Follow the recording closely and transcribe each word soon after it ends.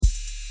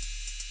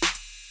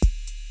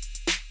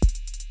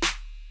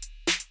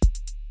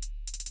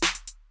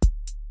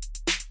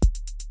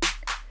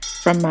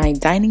From my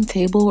dining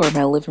table or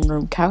my living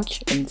room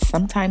couch, and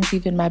sometimes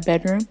even my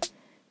bedroom,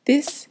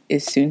 this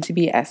is Soon to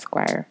Be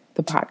Esquire,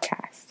 the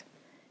podcast.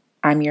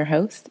 I'm your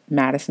host,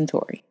 Madison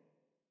Torrey.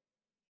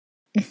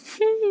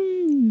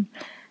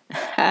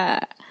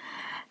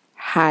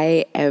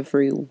 Hi,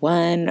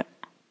 everyone.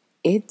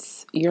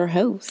 It's your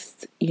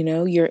host,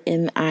 your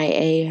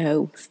MIA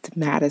host,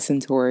 Madison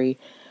Torrey,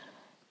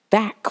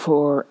 back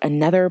for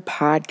another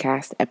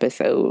podcast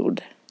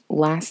episode.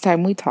 Last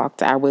time we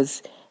talked, I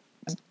was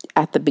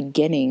at the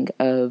beginning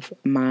of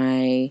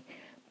my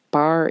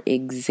bar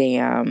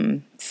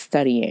exam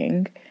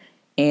studying,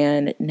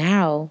 and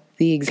now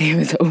the exam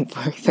is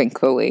over.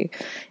 Thankfully,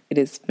 it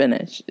is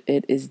finished.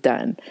 It is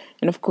done.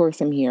 And of course,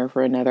 I'm here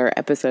for another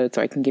episode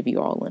so I can give you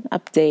all an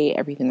update,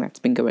 everything that's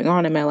been going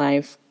on in my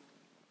life,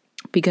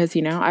 because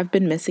I've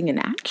been missing in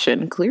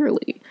action,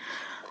 clearly.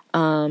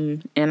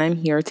 And I'm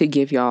here to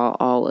give y'all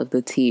all of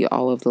the tea,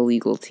 all of the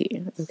legal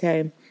tea.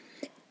 Okay,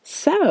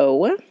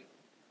 so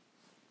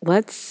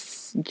let's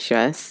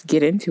just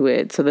get into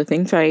it. So the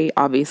things I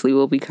obviously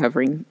will be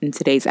covering in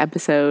today's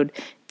episode,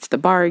 it's the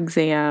bar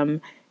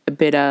exam, a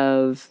bit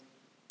of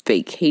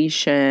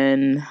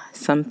vacation,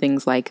 some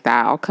things like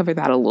that. I'll cover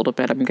that a little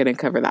bit. I'm going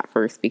to cover that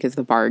first because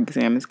the bar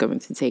exam is going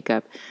to take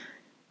up,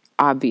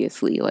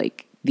 obviously,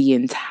 like the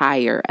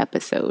entire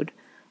episode.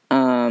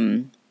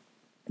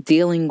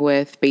 Dealing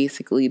with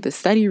basically the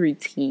study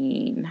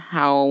routine,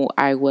 how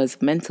I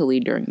was mentally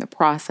during the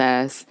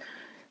process,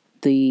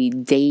 the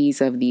days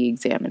of the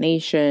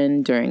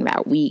examination, during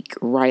that week,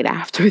 right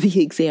after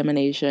the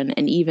examination,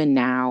 and even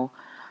now,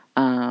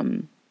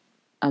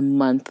 a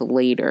month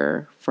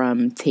later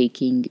from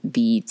taking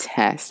the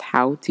test.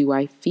 How do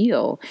I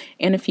feel?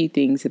 And a few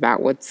things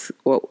about what's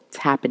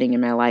happening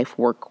in my life,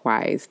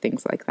 work-wise,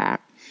 things like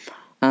that.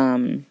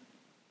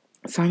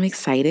 So I'm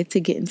excited to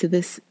get into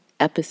this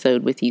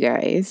episode with you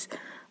guys.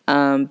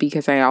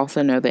 Because I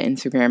also know the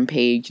Instagram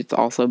page, it's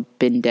also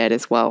been dead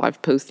as well.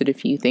 I've posted a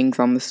few things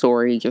on the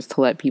story just to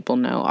let people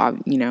know, I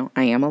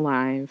am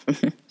alive.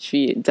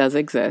 She does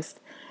exist.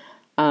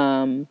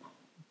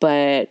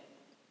 But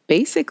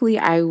basically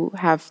I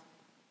have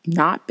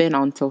not been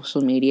on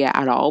social media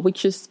at all,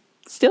 which is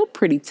still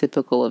pretty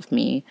typical of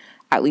me.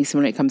 At least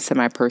when it comes to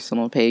my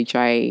personal page,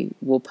 I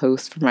will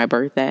post for my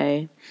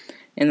birthday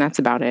and that's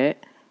about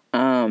it.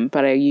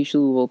 But I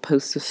usually will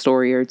post a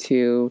story or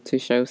two to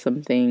show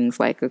some things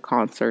like a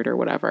concert or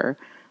whatever.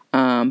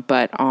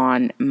 But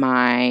on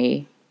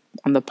the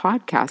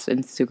podcast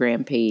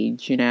Instagram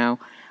page,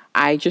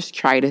 I just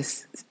try to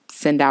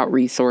send out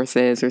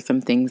resources or some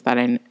things that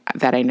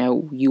I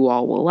know you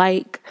all will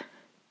like.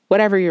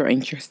 Whatever you're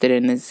interested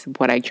in is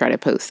what I try to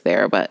post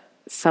there. But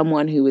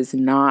someone who is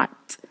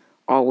not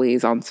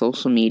always on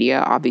social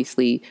media,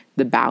 obviously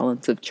the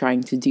balance of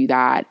trying to do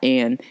that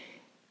and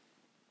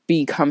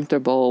be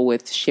comfortable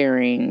with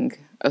sharing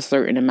a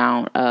certain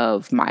amount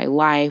of my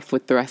life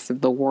with the rest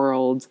of the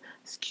world,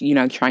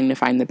 trying to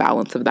find the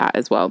balance of that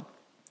as well.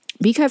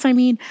 Because,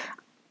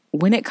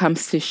 when it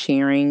comes to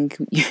sharing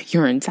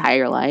your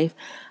entire life,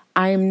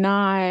 I'm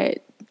not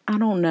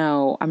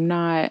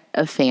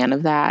a fan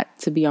of that,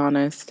 to be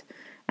honest.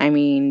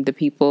 The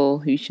people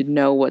who should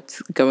know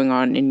what's going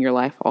on in your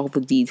life, all the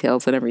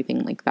details and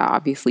everything like that,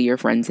 obviously your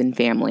friends and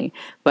family.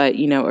 But,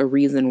 a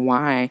reason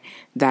why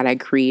that I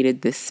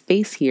created this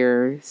space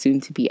here,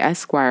 Soon to Be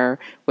Esquire,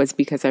 was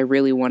because I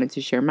really wanted to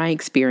share my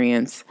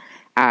experience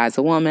as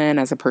a woman,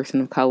 as a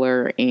person of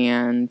color,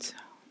 and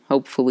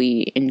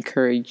hopefully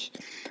encourage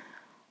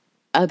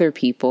other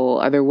people,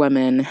 other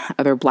women,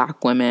 other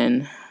Black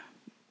women,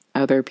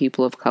 other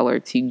people of color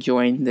to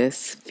join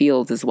this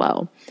field as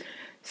well.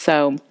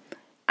 So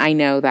I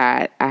know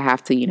that I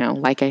have to,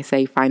 like I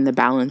say, find the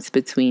balance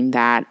between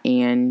that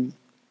and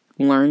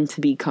learn to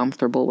be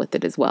comfortable with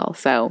it as well.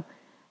 So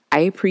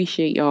I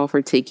appreciate y'all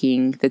for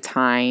taking the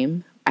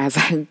time as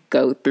I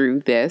go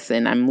through this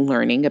and I'm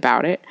learning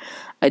about it.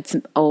 It's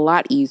a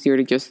lot easier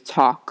to just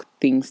talk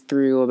things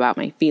through about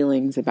my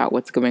feelings, about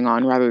what's going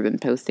on, rather than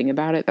posting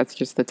about it. That's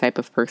just the type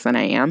of person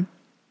I am.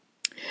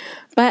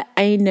 But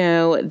I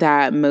know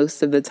that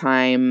most of the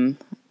time,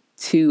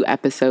 2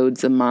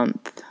 episodes a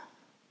month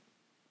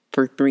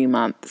for 3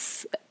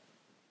 months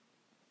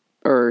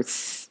or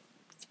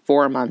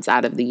 4 months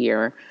out of the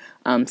year.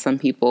 Some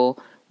people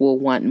will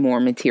want more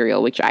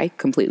material, which I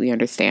completely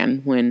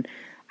understand. When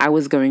I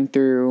was going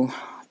through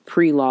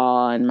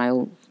pre-law and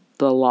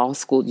the law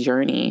school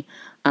journey,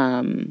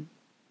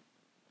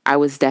 I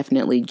was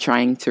definitely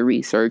trying to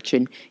research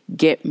and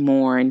get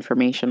more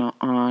information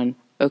on,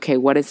 okay,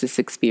 what is this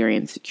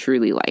experience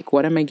truly like?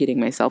 What am I getting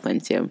myself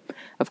into?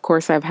 Of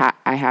course, I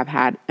have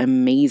had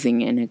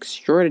amazing and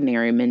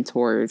extraordinary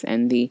mentors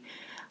and the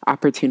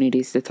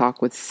opportunities to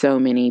talk with so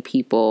many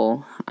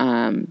people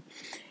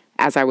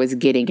as I was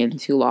getting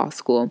into law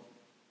school.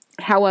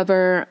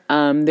 However,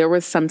 there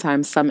was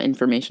sometimes some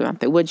information that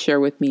they would share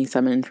with me,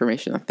 some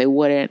information that they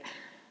wouldn't.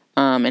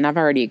 And I've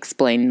already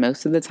explained,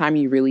 most of the time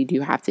you really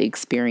do have to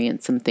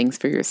experience some things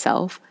for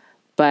yourself.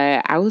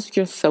 But I was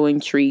just so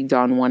intrigued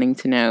on wanting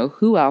to know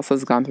who else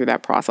has gone through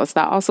that process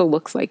that also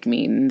looks like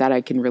me and that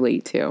I can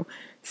relate to.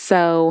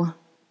 So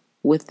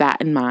with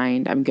that in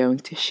mind, I'm going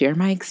to share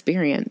my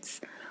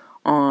experience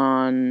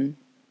on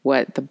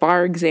what the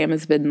bar exam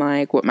has been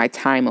like, what my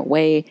time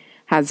away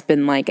has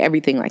been like,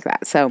 everything like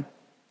that. So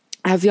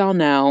as y'all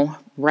know,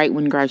 right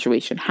when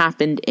graduation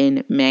happened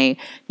in May,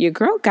 your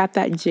girl got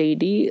that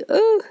JD.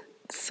 Ugh,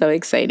 so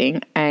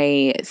exciting.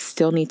 I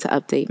still need to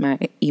update my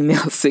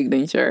email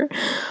signature.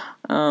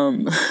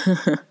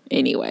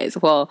 Anyways,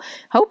 well,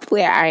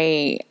 hopefully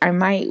I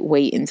might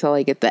wait until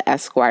I get the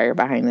Esquire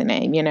behind the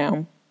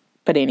name,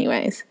 But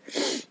anyways,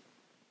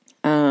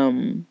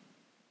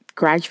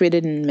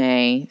 graduated in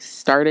May,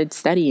 started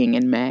studying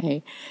in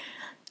May.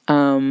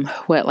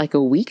 Like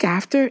a week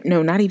after?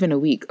 No, not even a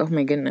week. Oh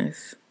my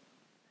goodness.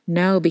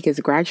 No, because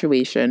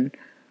graduation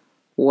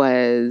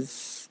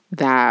was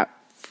that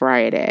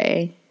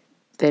Friday.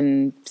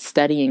 Then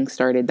studying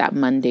started that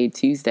Monday,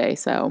 Tuesday.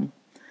 So,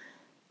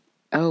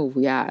 oh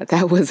yeah,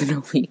 that wasn't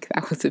a week.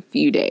 That was a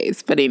few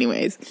days. But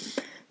anyways,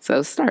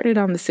 so started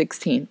on the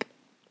 16th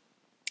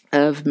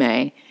of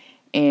May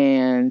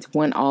and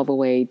went all the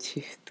way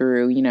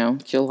through,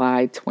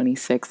 July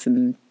 26th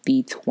and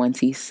the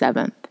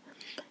 27th.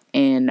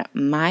 And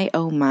my,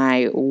 oh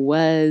my,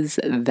 was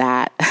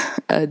that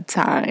a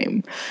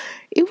time.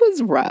 It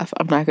was rough,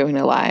 I'm not going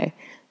to lie.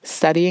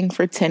 Studying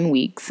for 10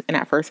 weeks, and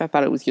at first I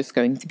thought it was just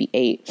going to be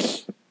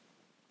 8.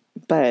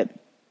 But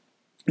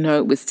no,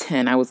 it was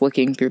 10. I was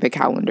looking through the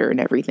calendar and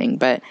everything.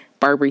 But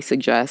Barbary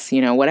suggests,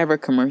 whatever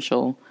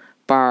commercial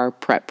bar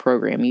prep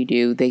program you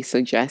do, they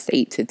suggest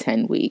 8 to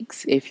 10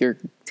 weeks if you're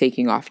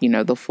taking off,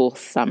 the full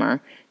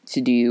summer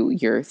to do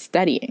your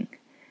studying.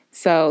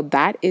 So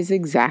that is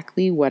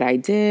exactly what I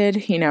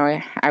did.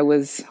 I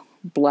was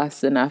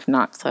blessed enough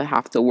not to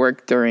have to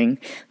work during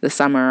the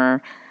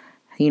summer,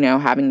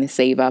 having to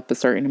save up a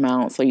certain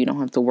amount so you don't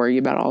have to worry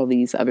about all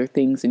these other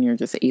things and you're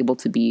just able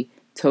to be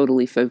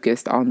totally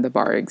focused on the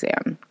bar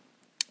exam.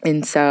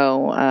 And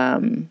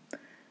so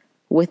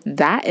with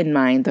that in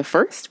mind, the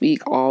first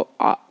week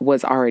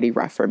was already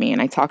rough for me. And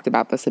I talked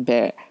about this a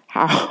bit,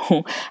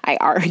 how I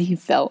already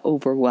felt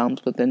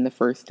overwhelmed within the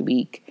first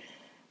week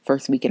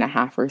and a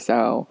half or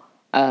so,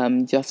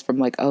 just from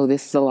like, oh,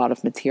 this is a lot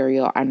of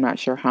material. I'm not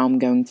sure how I'm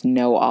going to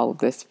know all of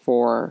this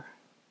for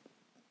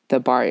the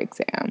bar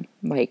exam,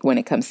 like when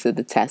it comes to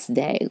the test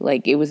day.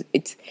 Like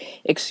it's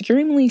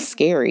extremely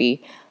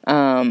scary.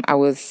 I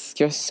was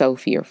just so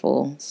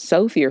fearful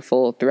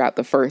throughout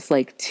the first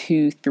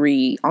 2,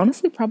 3,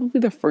 honestly, probably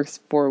the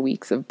first 4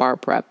 weeks of bar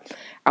prep.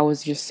 I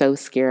was just so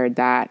scared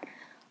that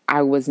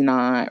I was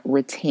not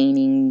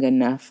retaining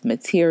enough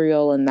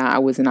material and that I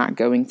was not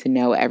going to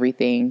know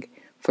everything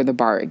for the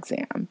bar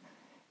exam.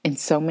 And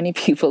so many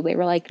people, they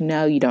were like,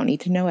 no, you don't need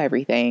to know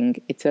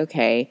everything. It's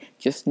okay.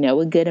 Just know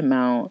a good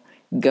amount.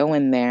 Go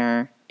in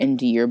there and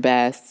do your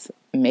best.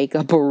 Make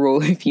up a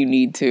rule if you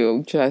need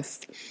to.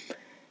 Just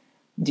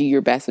do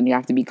your best, and you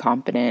have to be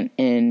confident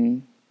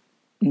in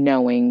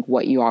knowing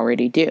what you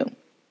already do.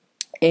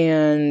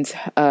 And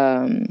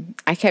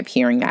I kept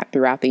hearing that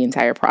throughout the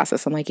entire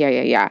process. I'm like,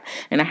 yeah.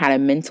 And I had a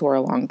mentor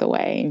along the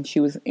way, and she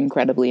was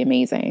incredibly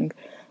amazing.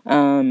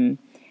 And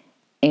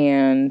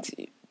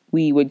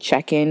we would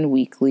check in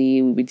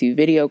weekly. We would do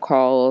video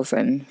calls,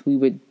 and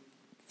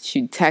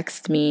she'd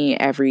text me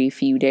every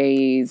few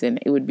days, and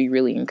it would be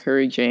really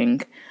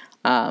encouraging.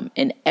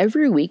 And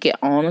every week, it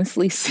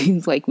honestly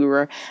seems like we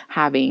were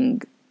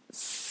having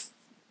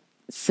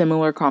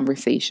similar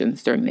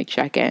conversations during the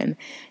check-in,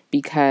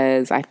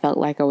 because I felt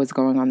like I was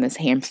going on this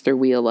hamster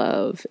wheel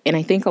and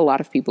I think a lot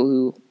of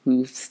people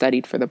who've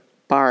studied for the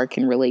bar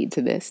can relate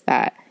to this,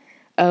 that,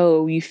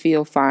 oh, you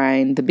feel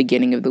fine the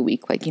beginning of the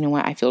week. Like, you know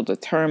what? I feel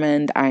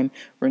determined. I'm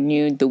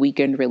renewed. The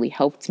weekend really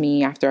helped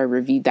me after I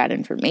reviewed that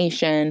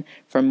information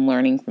from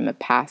learning from the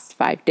past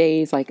 5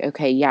 days. Like,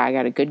 okay, yeah, I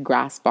got a good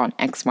grasp on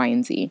X, Y,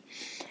 and Z.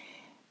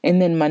 And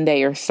then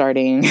Monday you're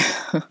starting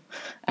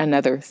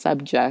another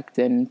subject,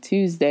 and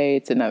Tuesday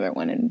it's another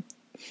one, and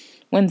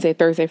Wednesday,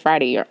 Thursday,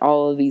 Friday are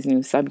all of these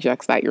new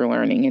subjects that you're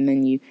learning. And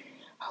then you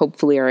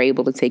hopefully are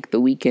able to take the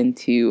weekend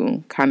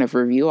to kind of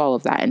review all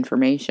of that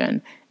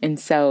information. And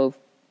so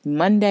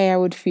Monday I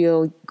would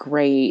feel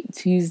great.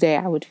 Tuesday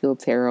I would feel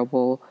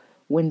terrible.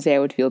 Wednesday I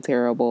would feel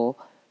terrible.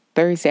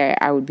 Thursday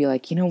I would be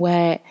like, you know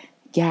what?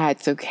 Yeah,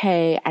 it's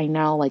okay. I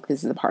know,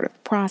 this is a part of the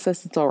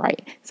process. It's all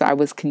right. So I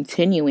was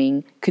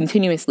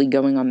continuously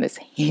going on this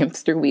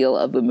hamster wheel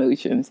of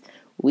emotions,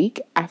 week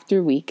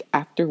after week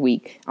after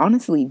week,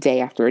 honestly, day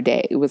after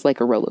day. It was like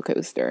a roller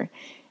coaster.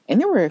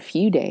 And there were a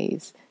few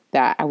days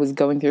that I was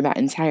going through that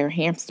entire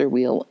hamster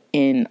wheel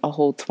in a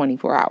whole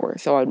 24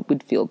 hours. So I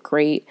would feel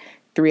great.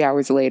 3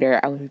 hours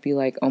later, I would be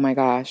like, oh my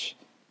gosh,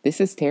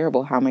 this is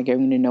terrible. How am I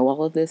going to know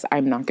all of this?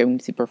 I'm not going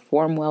to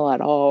perform well at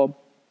all,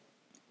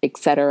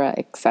 etc.,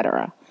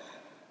 etc.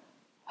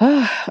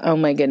 Oh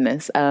my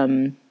goodness.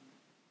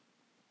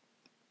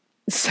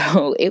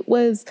 So it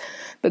was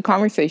the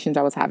conversations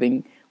I was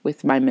having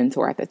with my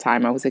mentor at the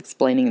time. I was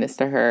explaining this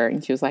to her,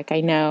 and she was like,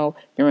 I know,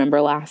 remember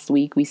last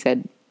week we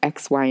said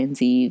X, Y, and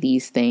Z,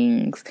 these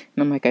things.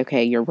 And I'm like,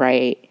 okay, you're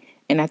right.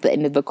 And at the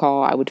end of the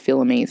call, I would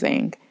feel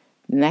amazing.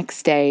 The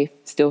next day,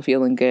 still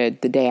feeling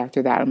good. The day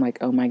after that, I'm like,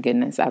 oh my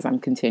goodness, as I'm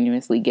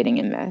continuously getting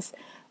in this.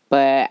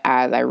 But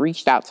as I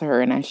reached out to her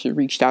and as she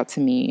reached out to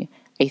me,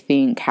 I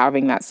think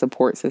having that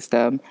support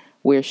system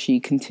where she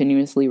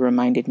continuously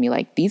reminded me,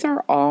 like, these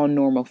are all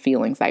normal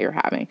feelings that you're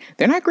having.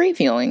 They're not great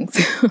feelings.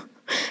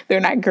 They're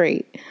not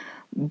great,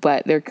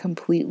 but they're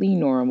completely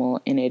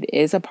normal and it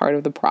is a part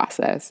of the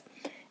process.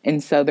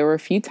 And so there were a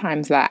few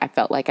times that I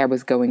felt like I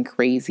was going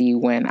crazy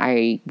when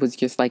I was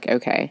just like,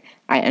 okay,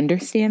 I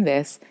understand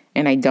this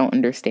and I don't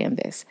understand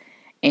this.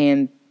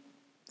 And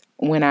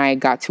when I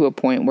got to a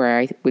point where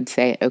I would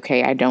say,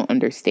 okay, I don't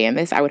understand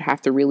this, I would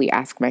have to really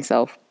ask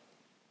myself,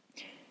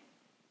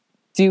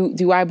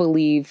 do I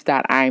believe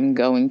that I'm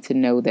going to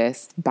know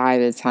this by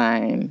the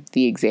time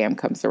the exam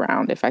comes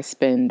around? If I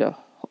spend a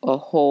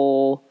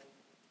whole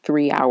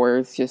 3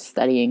 hours just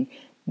studying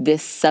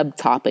this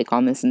subtopic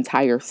on this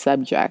entire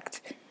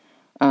subject,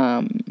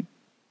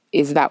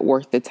 is that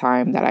worth the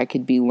time that I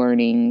could be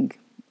learning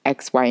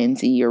X, Y, and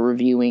Z or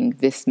reviewing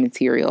this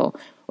material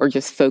or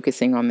just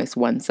focusing on this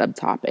one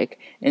subtopic?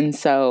 And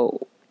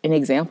so an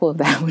example of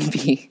that would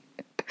be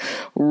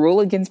rule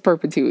against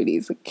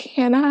perpetuities.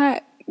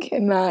 I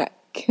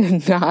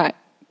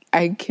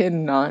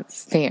cannot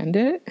stand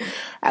it.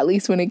 At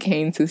least when it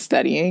came to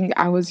studying,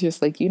 I was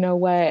just like, you know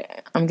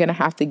what? I'm going to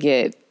have to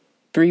get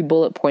 3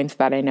 bullet points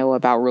that I know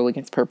about rule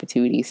against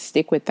perpetuity,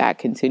 stick with that,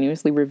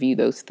 continuously review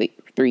those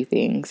 3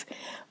 things.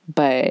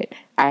 But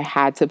I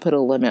had to put a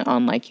limit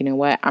on, like, you know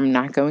what? I'm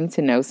not going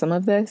to know some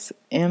of this,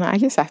 and I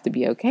just have to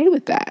be okay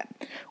with that.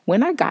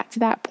 When I got to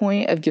that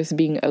point of just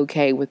being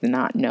okay with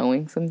not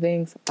knowing some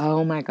things,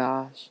 oh my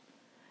gosh.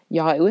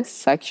 Y'all, it was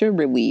such a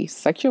relief,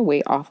 such a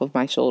weight off of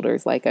my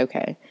shoulders. Like,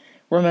 okay,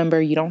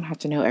 remember, you don't have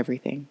to know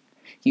everything.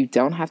 You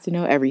don't have to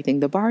know everything.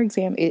 The bar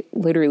exam, it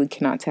literally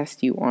cannot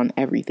test you on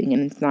everything,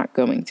 and it's not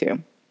going to.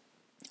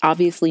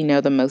 Obviously,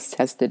 know the most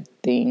tested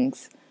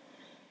things.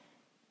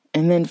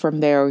 And then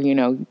from there, you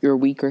know, your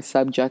weaker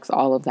subjects,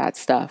 all of that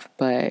stuff.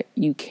 But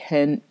you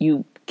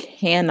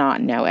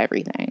cannot know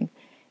everything.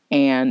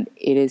 And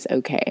it is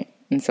okay.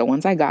 And so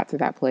once I got to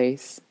that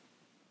place,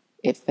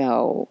 it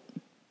felt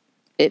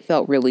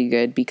really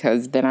good,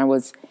 because then I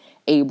was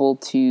able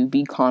to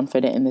be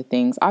confident in the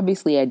things.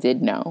 Obviously, I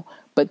did know,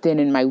 but then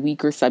in my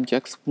weaker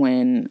subjects,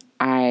 when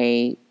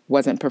I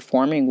wasn't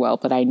performing well,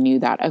 but I knew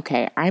that,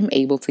 okay, I'm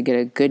able to get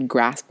a good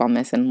grasp on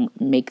this and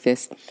make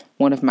this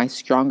one of my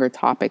stronger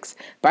topics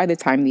by the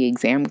time the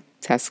exam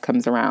test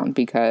comes around,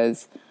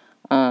 because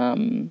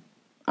I'm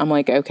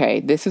like, okay,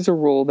 this is a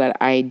rule that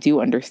I do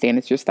understand.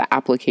 It's just the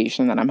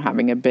application that I'm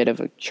having a bit of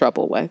a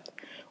trouble with,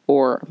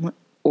 or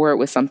it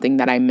was something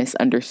that I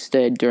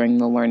misunderstood during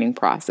the learning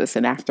process.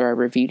 And after I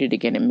reviewed it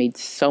again, it made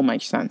so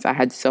much sense. I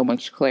had so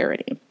much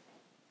clarity.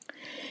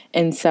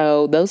 And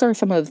so those are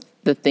some of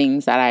the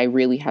things that I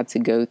really had to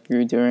go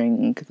through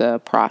during the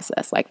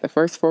process. Like the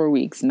first 4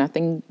 weeks,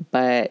 nothing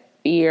but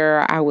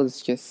fear. I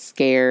was just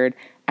scared.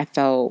 I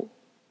felt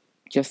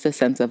just a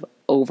sense of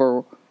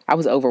I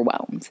was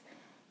overwhelmed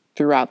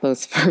throughout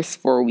those first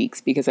 4 weeks,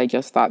 because I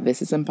just thought,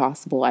 this is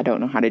impossible. I don't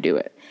know how to do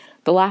it.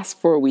 The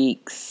last 4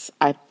 weeks,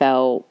 I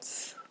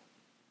felt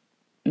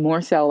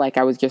more so like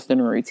I was just in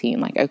a routine.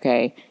 Like,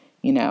 okay,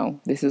 you know,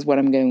 this is what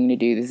I'm going to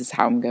do. This is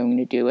how I'm going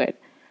to do it.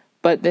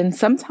 But then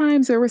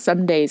sometimes there were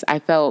some days I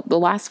felt, the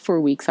last 4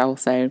 weeks, I will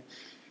say,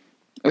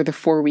 or the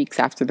 4 weeks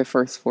after the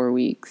first 4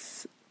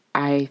 weeks,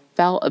 I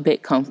felt a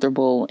bit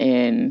comfortable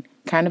in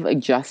kind of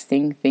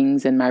adjusting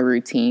things in my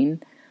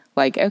routine.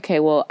 Like,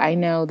 okay, well, I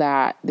know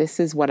that this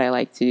is what I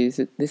like to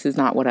do. This is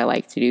not what I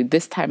like to do.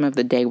 This time of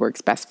the day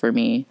works best for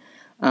me.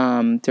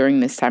 During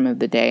this time of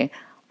the day,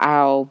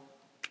 I'll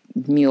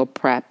meal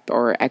prep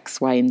or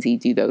X, Y, and Z,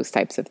 do those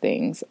types of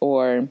things.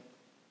 Or,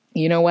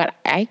 you know what,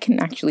 I can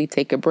actually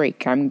take a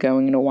break. I'm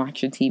going to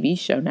watch a TV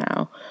show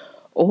now.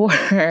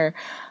 Or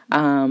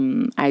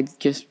I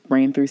just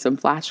ran through some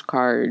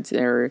flashcards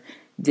or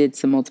did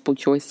some multiple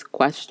choice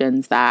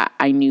questions that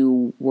I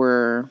knew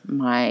were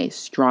my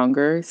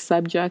stronger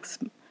subjects,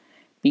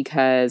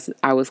 because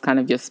I was kind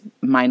of just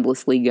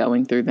mindlessly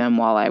going through them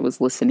while I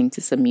was listening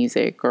to some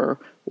music or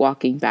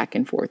walking back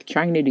and forth,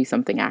 trying to do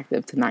something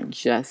active to not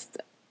just,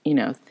 you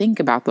know,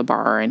 think about the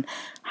bar and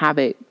have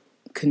it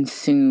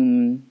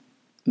consume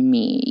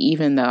me,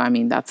 even though, I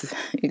mean, that's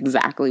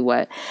exactly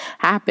what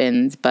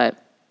happens.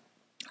 But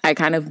I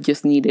kind of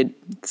just needed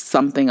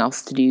something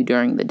else to do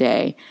during the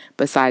day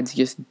besides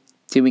just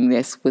doing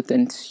this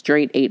within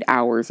straight 8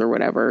 hours or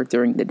whatever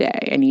during the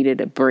day. I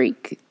needed a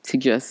break to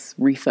just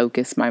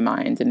refocus my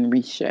mind and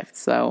reshift.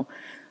 So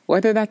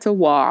whether that's a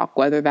walk,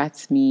 whether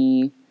that's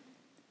me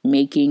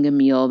making a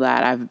meal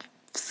that I've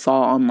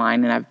saw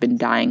online and I've been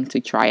dying to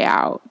try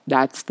out,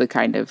 that's the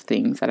kind of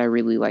things that I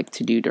really like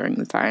to do during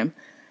the time.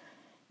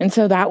 And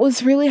so that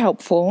was really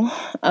helpful.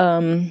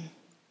 I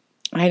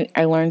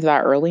learned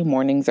that early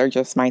mornings are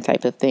just my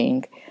type of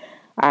thing.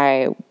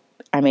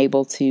 I'm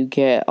able to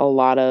get a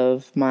lot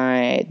of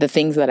the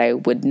things that I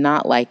would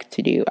not like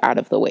to do out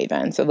of the way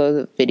then. So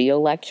those video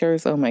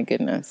lectures, oh my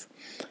goodness.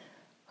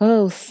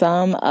 Oh,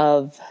 some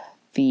of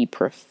the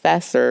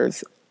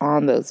professors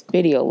on those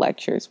video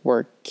lectures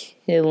were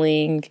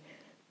killing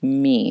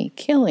me.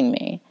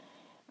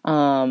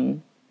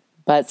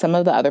 But some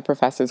of the other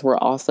professors were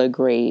also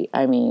great.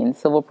 I mean,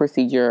 civil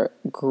procedure,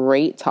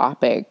 great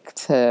topic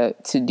to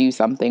do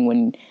something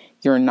when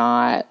you're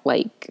not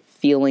like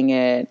feeling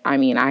it. I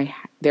mean,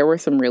 there were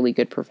some really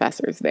good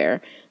professors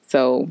there.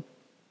 So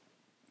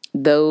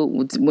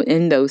though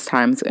in those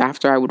times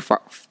after I would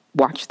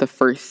watch the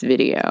first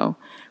video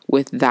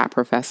with that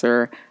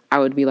professor, I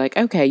would be like,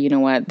 okay, you know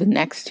what? The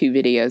next two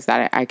videos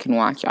that I can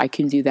watch, I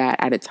can do that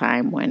at a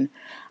time when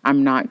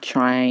I'm not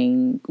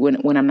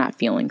when I'm not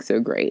feeling so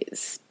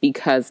great,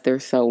 because they're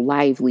so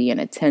lively and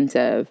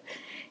attentive.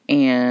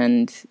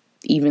 And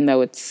even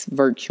though it's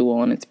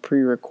virtual and it's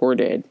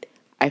pre-recorded,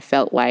 I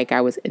felt like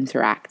I was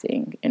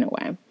interacting in a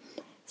way.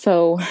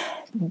 So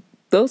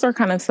those are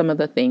kind of some of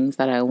the things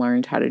that I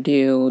learned how to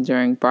do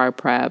during bar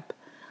prep.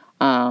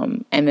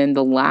 And then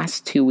the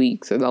last 2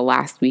 weeks or the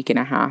last week and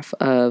a half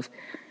of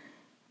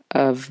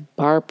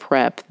bar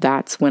prep,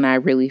 that's when I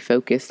really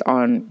focused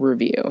on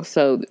review.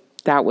 So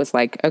that was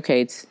like,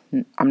 okay,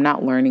 I'm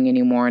not learning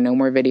anymore. No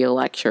more video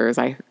lectures.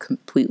 I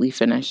completely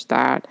finished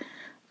that.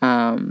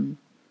 And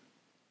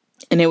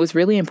it was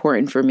really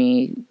important for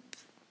me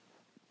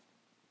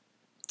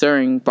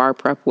during bar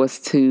prep was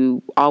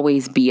to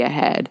always be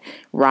ahead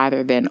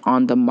rather than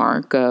on the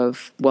mark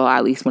of, well,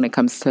 at least when it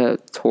comes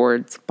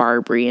towards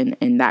Barbary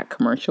and that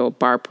commercial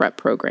bar prep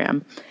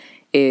program,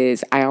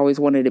 is I always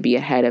wanted to be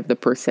ahead of the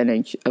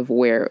percentage of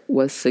where it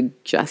was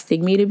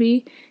suggesting me to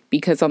be,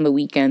 because on the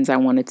weekends I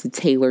wanted to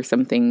tailor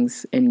some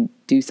things and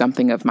do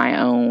something of my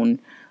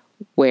own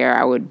where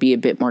I would be a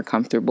bit more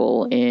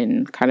comfortable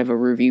in kind of a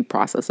review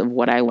process of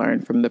what I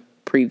learned from the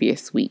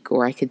previous week,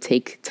 or I could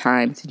take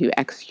time to do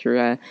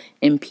extra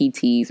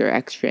MPTs or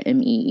extra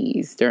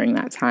MEEs during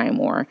that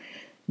time, or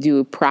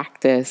do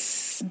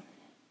practice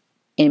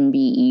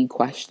MBE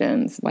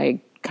questions, like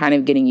kind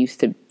of getting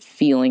used to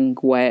feeling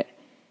what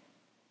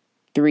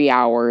 3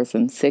 hours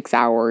and 6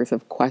 hours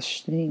of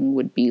questioning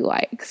would be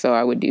like. So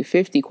I would do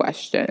 50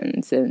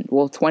 questions and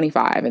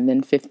 25 and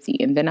then 50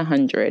 and then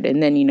 100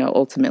 and then,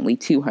 ultimately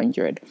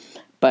 200.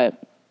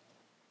 But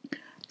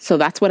so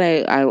that's what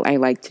I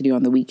like to do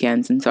on the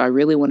weekends. And so I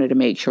really wanted to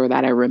make sure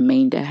that I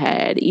remained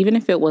ahead, even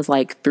if it was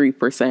like 3%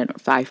 or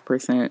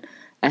 5%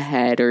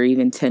 ahead or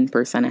even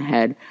 10%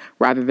 ahead,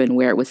 rather than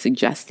where it was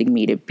suggesting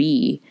me to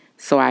be,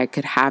 so I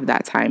could have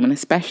that time. And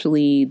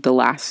especially the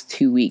last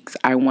 2 weeks,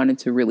 I wanted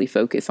to really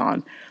focus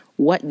on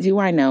what do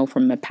I know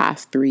from the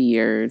past 3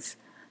 years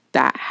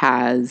that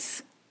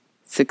has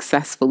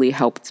successfully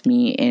helped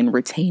me in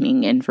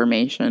retaining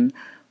information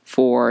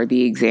for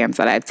the exams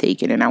that I've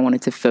taken. And I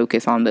wanted to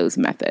focus on those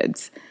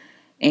methods.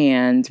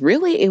 And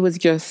really, it was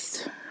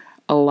just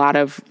a lot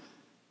of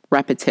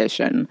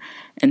repetition.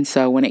 And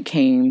so when it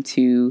came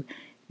to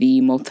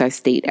the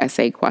multi-state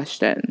essay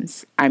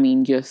questions, I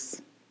mean,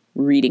 just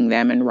reading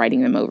them and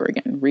writing them over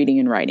again, reading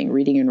and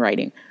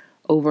writing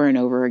over and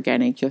over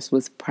again. It just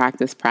was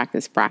practice.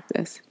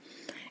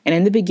 And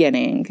in the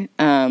beginning,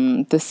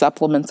 the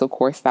supplemental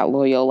course that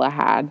Loyola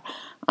had,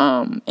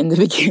 in the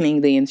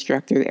beginning, the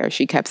instructor there,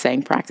 she kept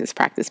saying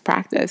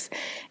practice.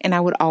 And I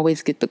would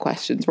always get the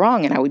questions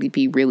wrong and I would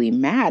be really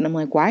mad. I'm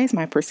like, why is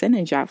my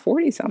percentage at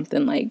 40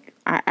 something? Like,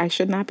 I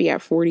should not be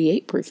at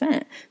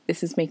 48%.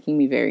 This is making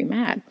me very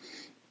mad.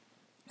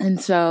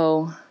 And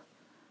so,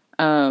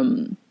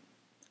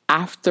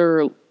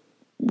 after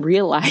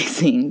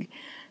realizing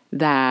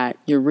that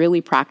you're really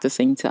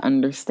practicing to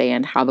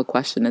understand how the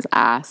question is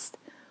asked,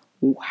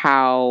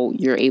 how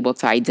you're able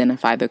to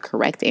identify the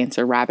correct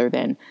answer rather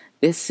than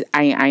this,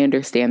 I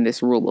understand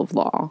this rule of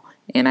law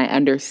and I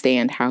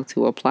understand how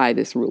to apply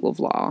this rule of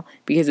law,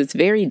 because it's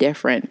very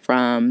different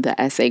from the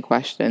essay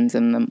questions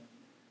and the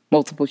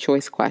multiple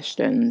choice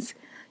questions.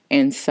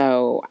 And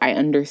so I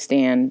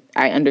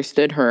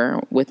understood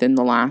her within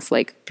the last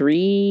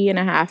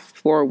 3.5,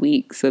 4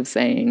 weeks of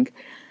saying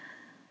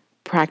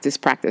practice,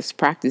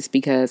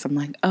 because I'm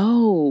like,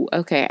 oh,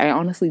 okay, I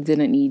honestly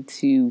didn't need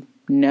to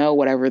know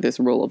whatever this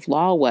rule of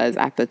law was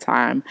at the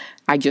time.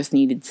 I just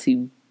needed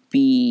to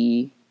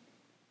be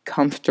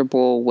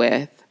comfortable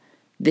with,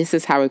 this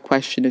is how a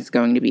question is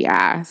going to be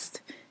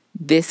asked.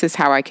 This is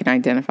how I can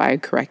identify a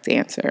correct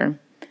answer.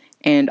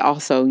 And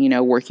also,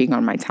 working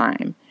on my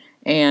time.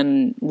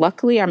 And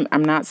luckily, I'm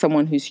not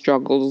someone who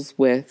struggles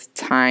with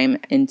time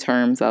in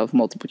terms of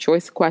multiple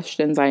choice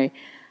questions. I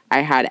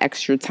had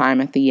extra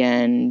time at the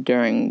end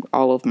during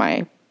all of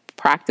my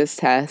practice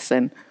tests,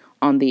 and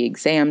on the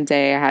exam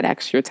day, I had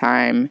extra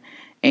time.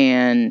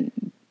 And,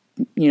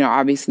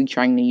 obviously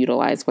trying to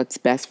utilize what's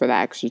best for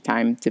that extra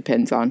time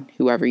depends on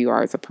whoever you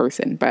are as a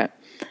person. But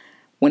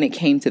when it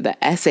came to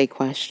the essay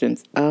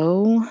questions,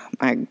 oh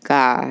my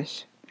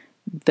gosh,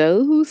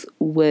 those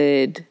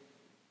would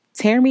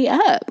tear me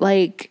up.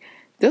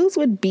 Those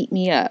would beat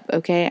me up,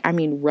 okay? I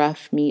mean,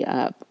 rough me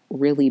up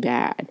really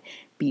bad,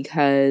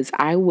 because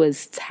I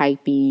was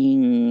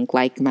typing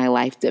like my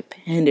life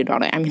depended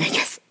on it. I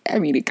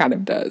mean, it kind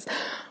of does.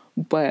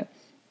 But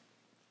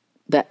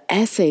the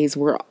essays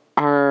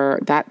are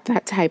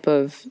that type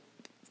of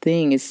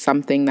thing is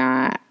something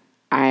that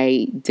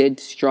I did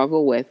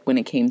struggle with when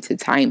it came to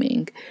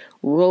timing.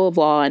 Rule of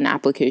law and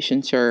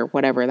application, sure,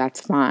 whatever,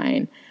 that's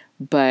fine.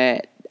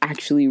 But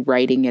actually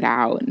writing it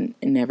out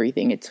and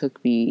everything, it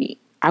took me,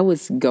 I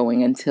was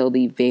going until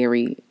the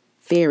very,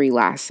 very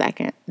last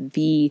second.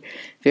 The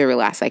very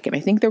last second. I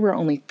think there were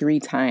only 3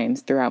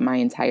 times throughout my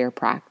entire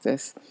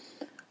practice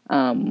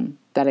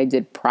that I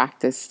did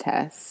practice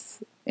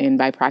tests. And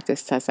by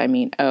practice tests, I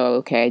mean,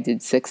 I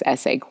did 6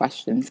 essay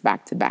questions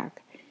back to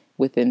back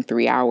within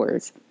 3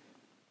 hours.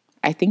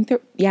 I think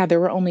there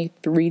were only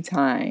 3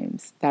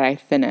 times that I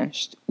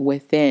finished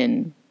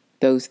within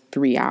those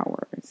 3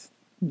 hours.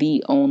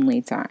 The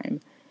only time.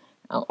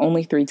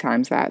 Only 3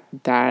 times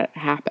that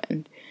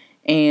happened.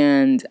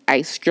 And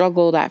I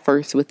struggled at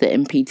first with the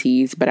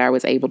MPTs, but I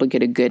was able to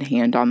get a good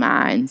hand on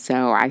that. And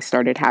so I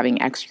started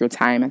having extra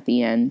time at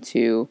the end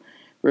to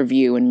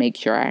review and make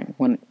sure I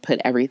put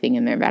everything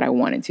in there that I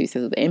wanted to.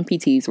 So the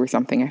MPTs were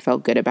something I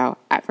felt good about.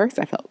 At first,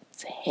 I felt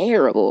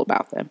terrible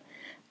about them.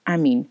 I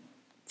mean,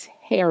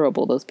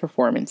 terrible, those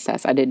performance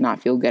tests. I did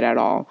not feel good at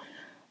all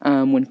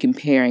when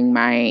comparing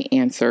my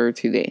answer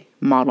to the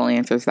model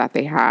answers that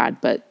they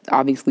had. But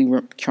obviously,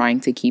 we're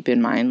trying to keep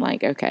in mind,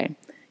 like, okay,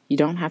 you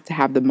don't have to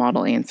have the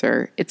model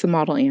answer. It's a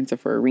model answer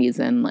for a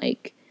reason.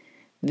 Like,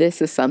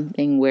 this is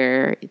something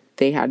where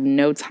they had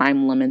no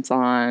time limits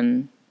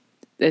on.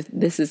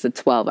 This is a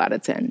 12 out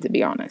of 10, to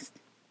be honest.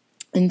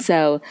 And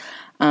so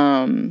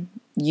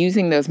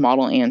using those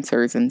model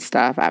answers and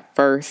stuff, at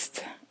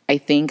first, I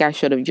think I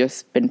should have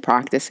just been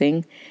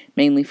practicing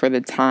mainly for the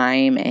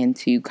time and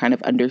to kind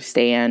of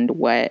understand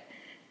what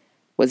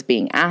was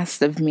being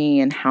asked of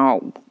me and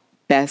how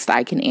best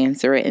I can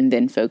answer it, and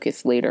then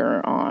focus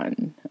later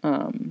on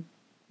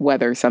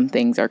whether some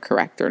things are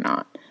correct or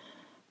not.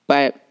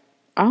 But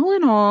all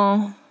in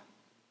all,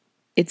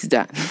 it's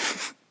done.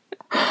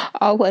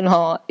 All in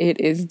all, it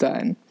is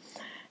done.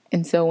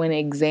 And so when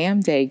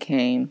exam day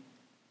came,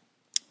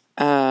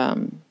 I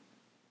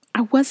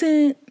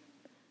wasn't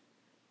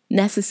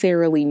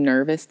necessarily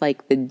nervous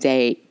like the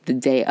day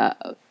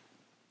of,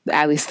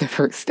 at least the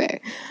first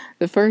day.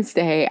 The first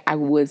day I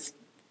was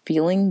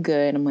feeling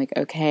good. I'm like,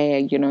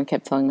 okay, I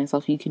kept telling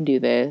myself, you can do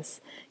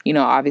this.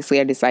 Obviously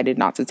I decided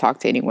not to talk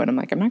to anyone. I'm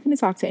like, I'm not going to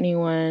talk to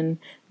anyone,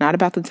 not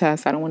about the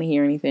test. I don't want to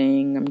hear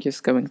anything. I'm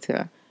just going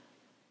to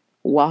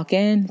walk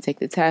in, take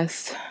the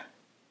test,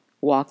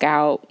 walk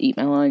out, eat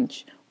my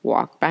lunch,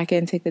 walk back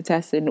in, take the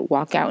test, and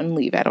walk out and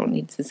leave. I don't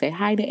need to say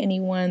hi to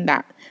anyone.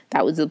 That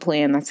was the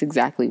plan. That's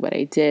exactly what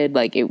I did.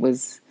 Like,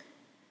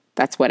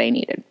 that's what I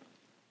needed.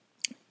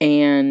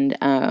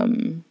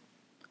 And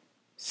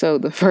so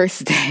the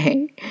first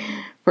thing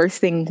were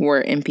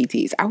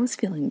MPTs. I was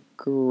feeling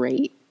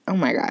great. Oh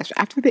my gosh.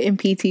 After the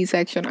MPT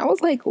section, I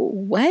was like,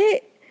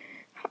 what?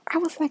 I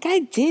was like, I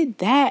did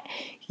that.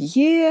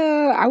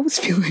 Yeah, I was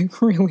feeling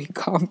really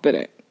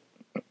confident.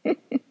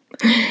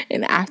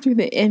 And after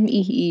the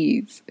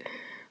MEEs,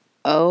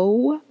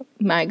 oh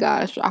my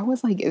gosh, I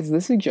was like, is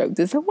this a joke?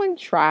 Did someone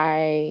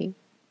try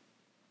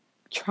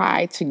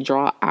to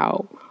draw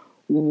out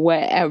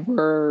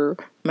whatever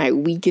my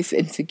weakest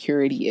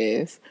insecurity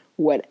is,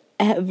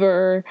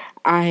 whatever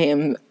I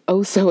am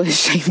so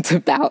ashamed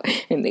about,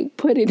 and they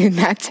put it in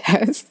that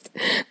test?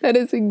 That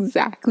is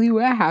exactly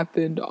what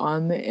happened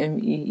on the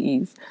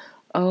MEEs.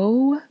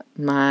 Oh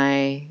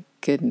my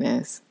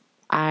goodness.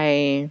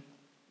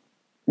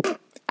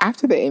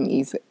 After the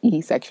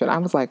ME section, I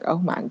was like, oh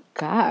my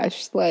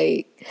gosh,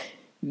 like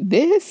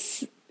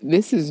this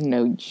is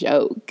no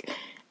joke.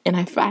 And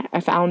I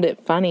found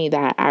it funny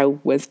that I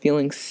was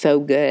feeling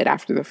so good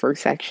after the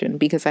first section,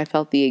 because I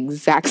felt the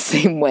exact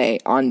same way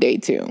on day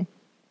 2.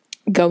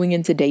 Going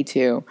into day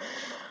 2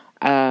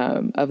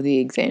 of the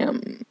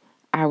exam,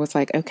 I was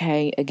like,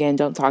 okay, again,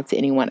 don't talk to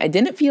anyone. I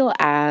didn't feel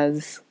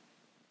as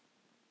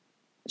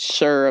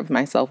sure of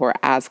myself or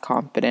as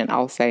confident,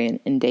 I'll say,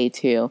 in day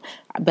 2.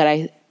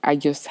 But I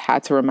just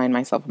had to remind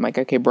myself, I'm like,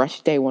 okay,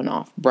 brush day one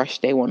off.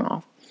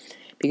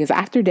 Because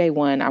after day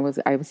 1, I was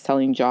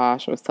telling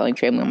Josh, I was telling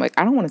family, I'm like,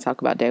 I don't want to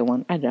talk about day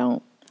 1. I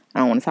don't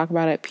want to talk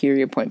about it,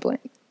 period, point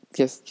blank.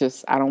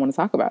 Just, I don't want to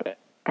talk about it.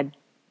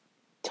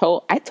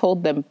 I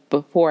told them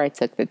before I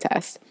took the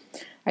test.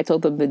 I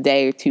told them the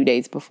day or 2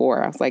 days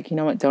before. I was like, you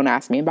know what? Don't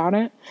ask me about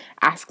it.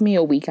 Ask me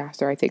a week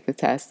after I take the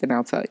test and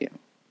I'll tell you.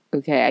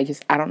 Okay?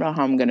 I don't know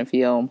how I'm going to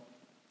feel.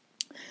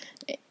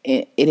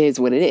 It is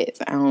what it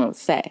is. I don't know what to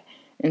say.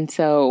 And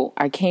so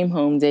I came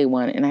home day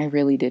 1 and I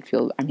really did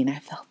I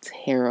felt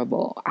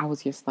terrible. I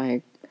was just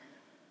like,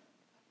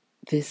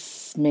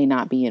 this may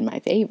not be in my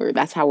favor.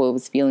 That's how I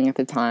was feeling at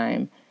the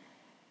time.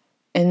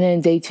 And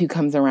then day 2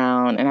 comes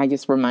around and I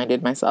just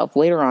reminded myself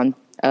later on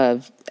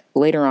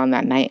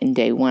that night in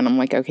day 1, I'm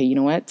like, okay, you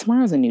know what?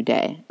 Tomorrow's a new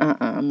day.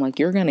 I'm like,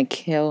 you're going to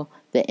kill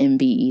the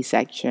MBE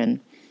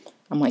section.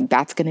 I'm like,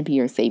 that's going to be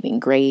your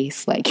saving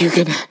grace. Like,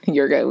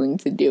 you're going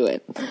to do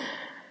it.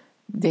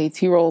 Day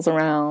 2 rolls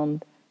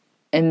around.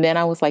 And then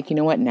I was like, you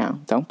know what?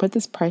 Now, don't put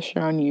this pressure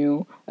on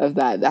you of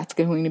that's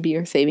going to be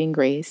your saving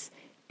grace,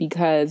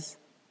 because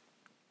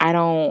I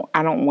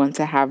don't want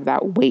to have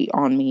that weight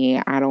on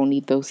me. I don't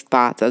need those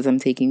thoughts as I'm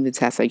taking the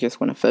test. I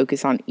just want to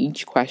focus on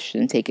each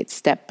question, take it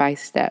step by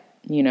step,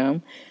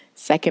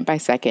 second by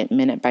second,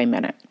 minute by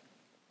minute,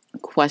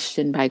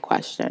 question by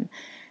question.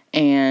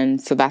 And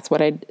so that's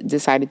what I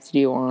decided to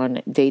do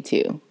on day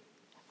 2.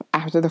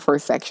 After the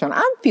first section,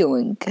 I'm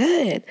feeling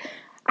good.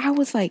 I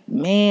was like,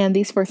 man,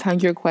 these first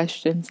 100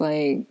 questions,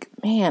 like,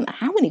 man,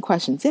 how many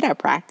questions did I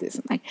practice?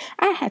 Like,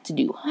 I had to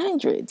do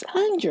hundreds.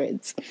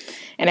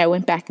 And I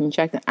went back and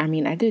checked. I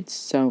mean, I did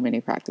so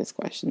many practice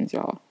questions,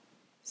 y'all.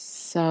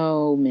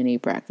 So many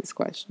practice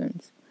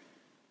questions.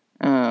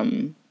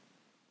 So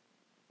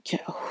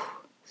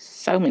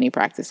many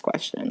practice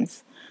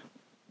questions.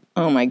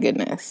 Oh my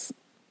goodness.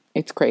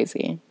 It's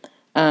crazy.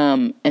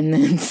 And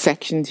then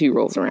section 2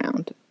 rolls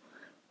around.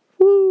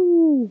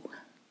 Woo!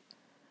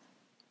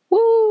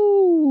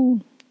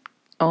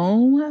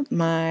 Oh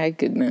my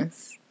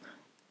goodness.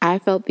 I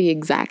felt the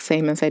exact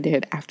same as I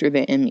did after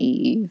the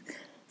MEE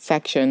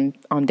section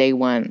on day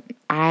 1.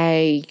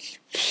 I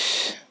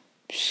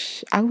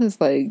was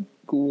like,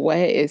 what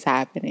is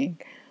happening?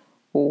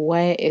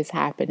 What is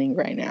happening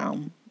right now?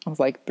 I was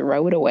like,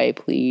 throw it away,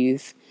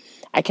 please.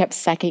 I kept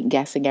second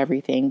guessing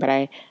everything, but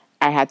I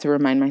had to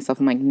remind myself,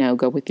 I'm like, no,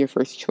 go with your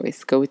first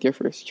choice. Go with your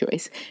first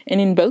choice.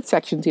 And in both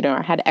sections,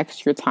 I had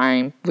extra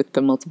time with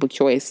the multiple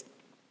choice.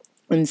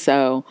 And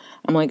so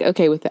I'm like,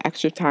 okay, with the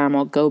extra time,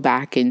 I'll go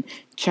back and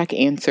check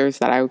answers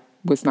that I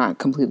was not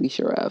completely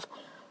sure of.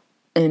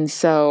 And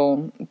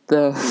so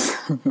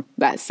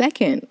that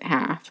second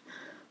half,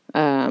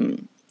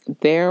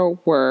 there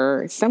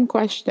were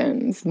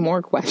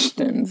more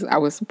questions I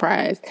was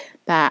surprised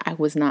that I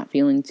was not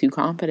feeling too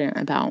confident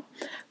about.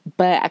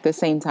 But at the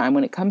same time,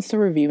 when it comes to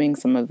reviewing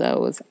some of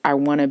those, I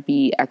want to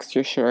be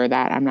extra sure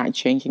that I'm not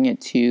changing it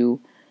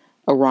to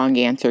a wrong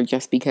answer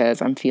just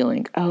because I'm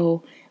feeling,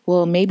 oh,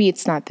 well, maybe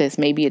it's not this,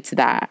 maybe it's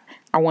that.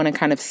 I want to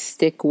kind of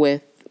stick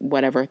with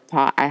whatever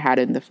thought I had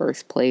in the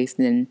first place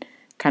and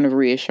kind of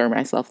reassure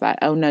myself that,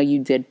 oh no,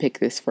 you did pick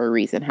this for a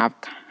reason. Have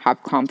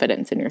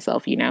confidence in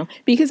yourself,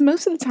 because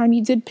most of the time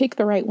you did pick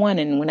the right one,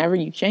 and whenever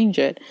you change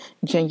it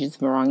to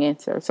the wrong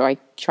answer. So I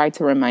tried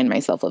to remind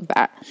myself of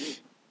that.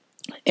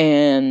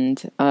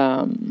 And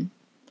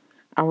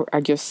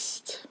I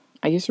just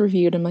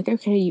reviewed. I'm like,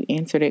 okay, you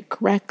answered it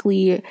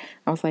correctly.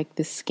 I was like,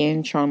 the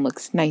Scantron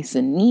looks nice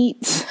and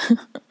neat.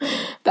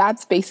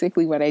 That's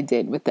basically what I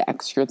did with the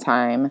extra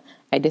time.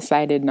 I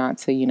decided not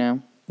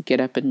to, get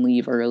up and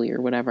leave early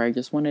or whatever. I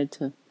just wanted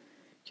to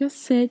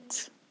just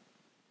sit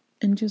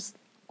and just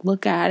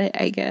look at it,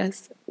 I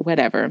guess.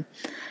 Whatever.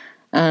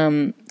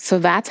 So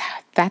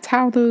that's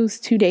how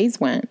those 2 days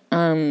went.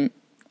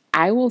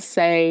 I will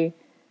say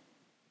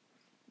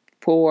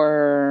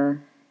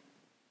for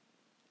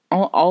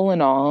all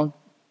in all,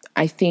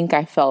 I think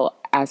I felt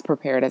as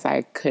prepared as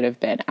I could have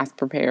been, as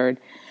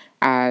prepared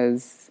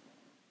as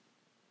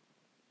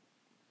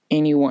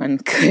anyone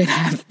could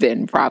have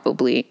been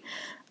probably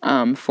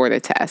for the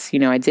test.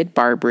 I did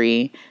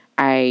Barbary.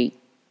 I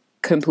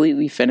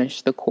completely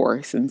finished the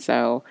course. And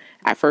so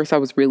at first I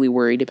was really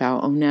worried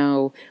about, oh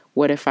no,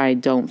 what if I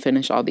don't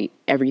finish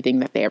everything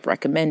that they have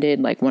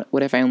recommended? Like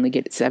what if I only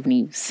get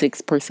 76%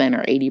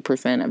 or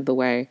 80% of the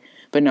way?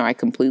 But no, I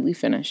completely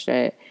finished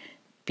it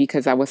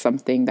because that was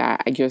something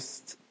that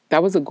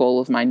that was a goal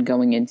of mine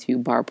going into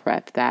bar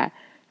prep, that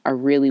I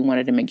really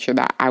wanted to make sure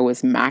that I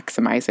was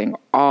maximizing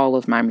all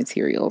of my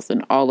materials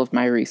and all of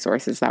my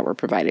resources that were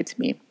provided to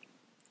me.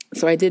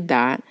 So I did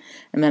that.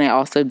 And then I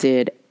also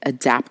did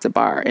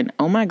Adapt-A-Bar. And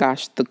oh my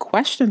gosh, the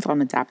questions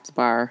on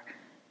Adapt-A-Bar,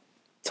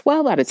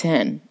 12 out of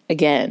 10.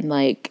 Again,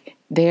 like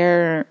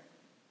it's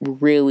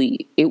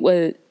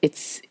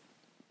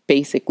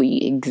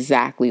basically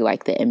exactly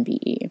like the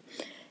MBE.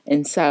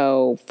 And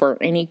so for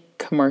any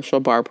commercial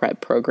bar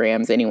prep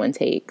programs anyone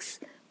takes,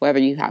 whether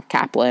you have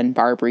Kaplan,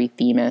 Barbary,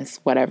 Themis,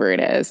 whatever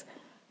it is,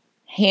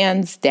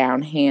 hands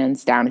down,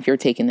 if you're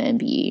taking the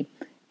MBE,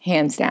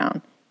 hands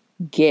down,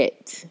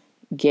 get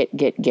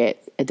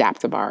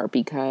Adapt-A-Bar,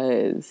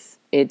 because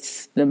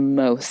it's the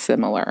most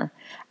similar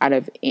out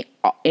of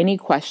any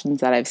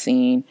questions that I've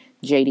seen,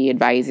 JD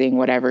advising,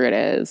 whatever it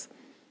is,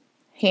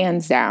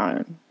 hands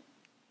down,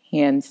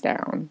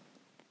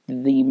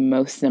 the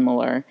most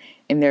similar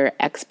in their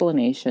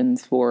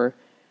explanations for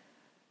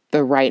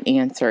the right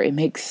answer. It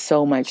makes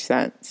so much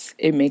sense.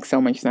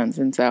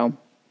 And so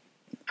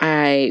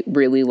I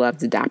really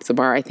loved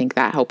Adapt-A-Bar. I think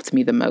that helped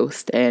me the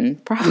most,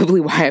 and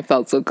probably why I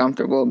felt so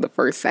comfortable in the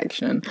first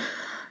section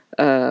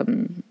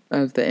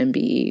of the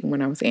MBE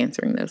when I was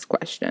answering those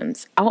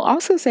questions. I'll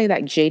also say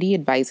that JD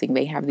Advising,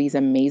 they have these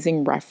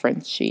amazing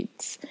reference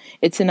sheets.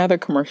 It's another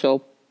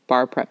commercial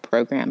bar prep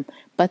program,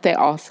 but they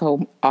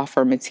also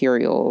offer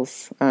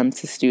materials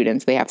to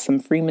students. They have some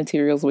free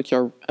materials, which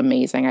are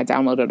amazing. I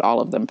downloaded all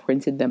of them,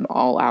 printed them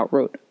all out,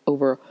 wrote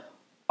over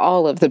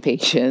all of the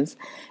pages.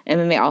 And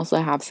then they also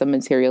have some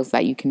materials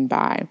that you can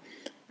buy.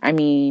 I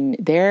mean,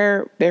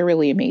 they're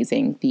really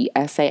amazing. The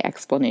essay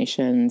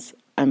explanations,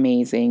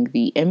 amazing.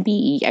 The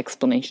MBE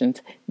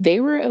explanations, they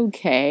were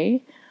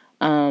okay.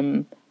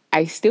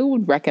 I still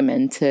would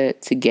recommend to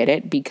get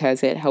it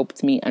because it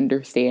helped me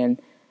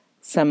understand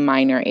some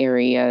minor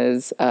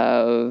areas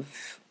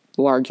of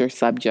larger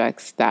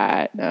subjects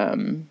that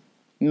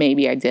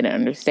maybe I didn't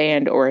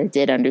understand or I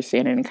did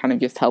understand, and it kind of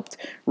just helped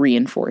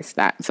reinforce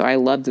that. So I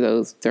loved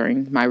those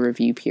during my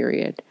review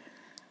period.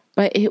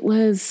 But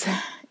it's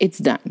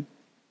done.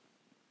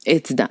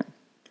 It's done.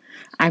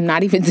 I'm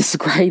not even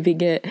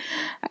describing it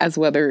as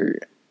whether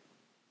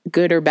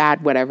good or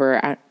bad,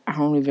 whatever. I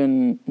don't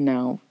even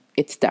know.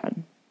 It's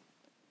done.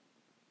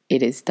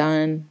 It is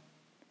done.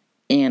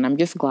 And I'm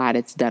just glad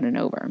it's done and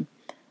over.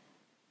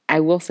 I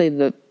will say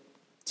the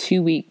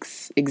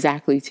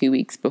exactly 2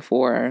 weeks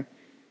before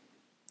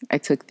I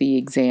took the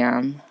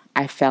exam,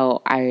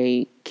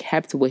 I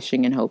kept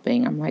wishing and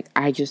hoping. I'm like,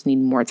 I just need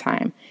more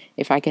time.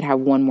 If I could have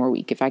 1 more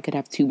week, if I could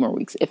have 2 more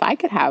weeks, if I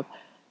could have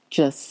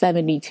just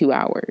 72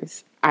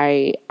 hours,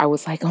 I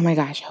was like, oh my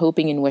gosh,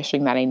 hoping and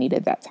wishing that I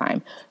needed that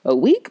time. A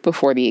week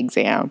before the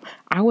exam,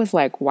 I was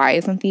like, why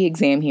isn't the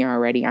exam here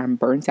already? I'm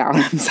burnt out.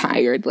 I'm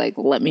tired. Like,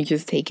 let me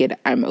just take it.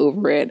 I'm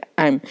over it.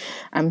 I'm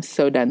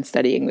so done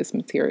studying this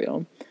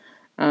material.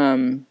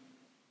 So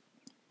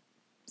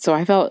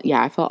I felt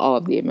all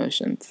of the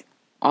emotions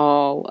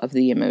during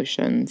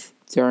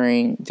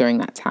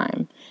that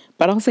time.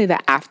 But I'll say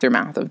the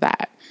aftermath of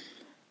that.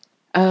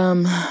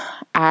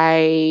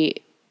 I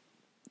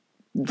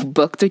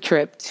booked a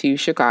trip to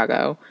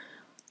Chicago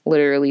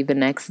literally the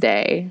next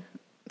day.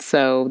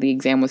 So the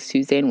exam was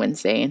Tuesday and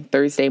Wednesday, and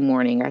Thursday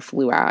morning I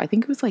flew out. I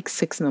think it was like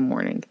 6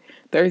 a.m.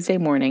 Thursday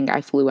morning I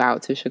flew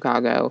out to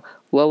Chicago.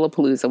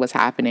 Lollapalooza was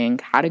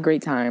happening. Had a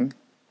great time.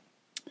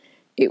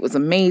 It was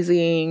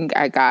amazing.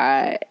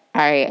 I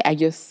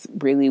just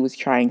really was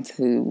trying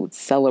to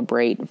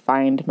celebrate,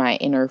 find my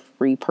inner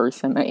free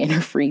person, my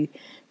inner free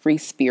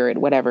spirit,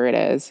 whatever it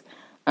is.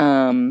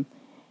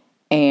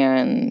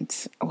 And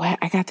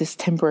I got this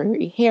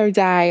temporary hair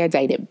dye. I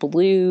dyed it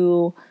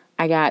blue.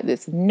 I got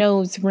this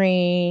nose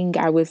ring.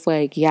 I was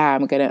like, yeah,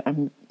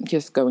 I'm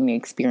just going to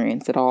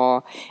experience it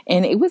all.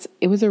 And it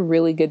was a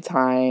really good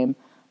time.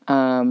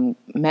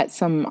 Met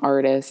some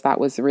artists. That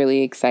was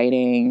really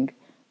exciting.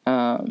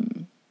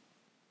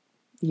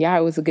 Yeah,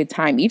 it was a good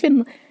time.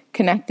 Even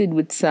connected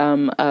with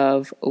some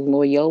of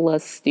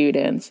Loyola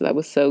students. That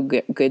was so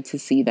good to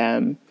see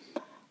them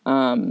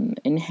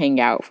and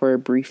hang out for a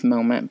brief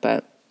moment.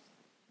 But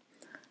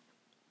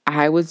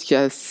I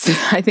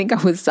think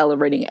I was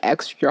celebrating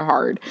extra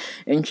hard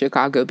in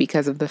Chicago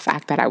because of the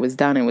fact that I was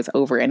done and was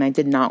over. And I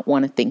did not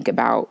want to think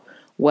about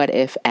what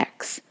if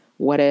X?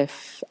 What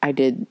if I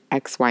did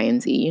X, Y,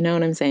 and Z? You know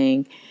what I'm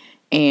saying?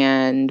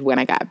 And when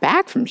I got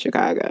back from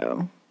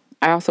Chicago,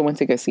 I also went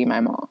to go see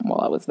my mom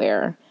while I was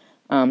there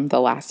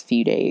the last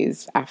few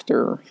days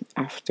after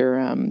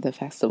the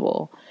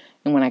festival.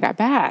 And when I got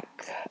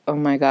back, oh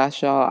my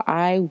gosh, y'all,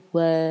 I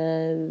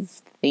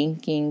was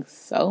thinking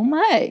so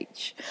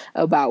much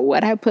about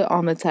what I put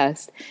on the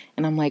test.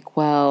 And I'm like,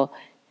 well,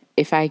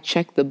 if I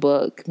check the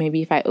book,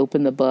 maybe if I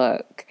open the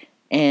book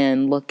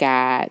and look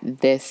at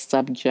this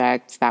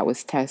subject that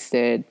was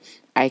tested,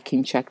 I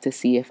can check to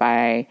see if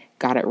I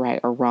got it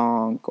right or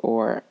wrong.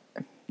 Or,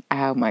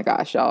 oh my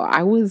gosh, y'all,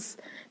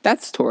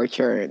 that's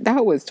torture.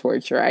 That was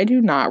torture. I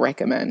do not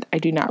recommend.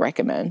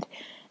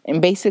 And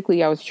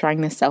basically I was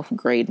trying to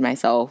self-grade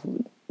myself.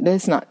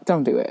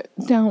 Don't do it.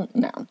 Don't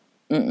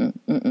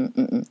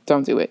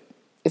do it.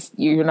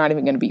 You're not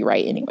even going to be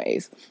right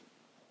anyways.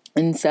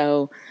 And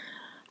so,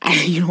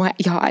 you know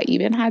what, y'all, I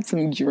even had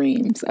some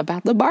dreams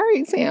about the bar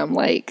exam.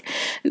 Like,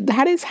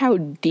 that is how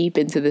deep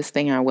into this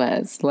thing I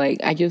was.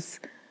 Like,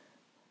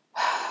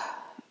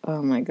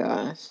 oh my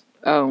gosh.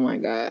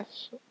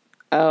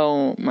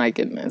 Oh my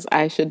goodness.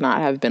 I should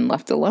not have been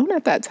left alone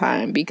at that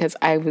time because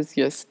I was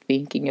just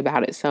thinking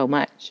about it so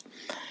much.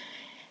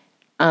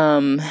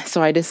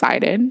 So I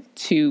decided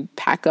to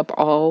pack up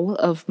all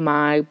of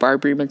my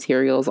Barbary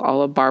materials,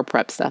 all of bar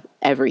prep stuff,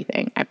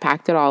 everything. I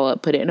packed it all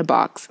up, put it in a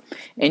box.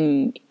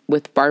 And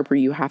with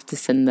Barbary, you have to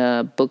send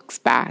the books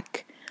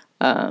back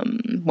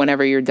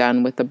whenever you're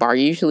done with the bar.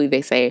 Usually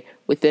they say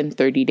within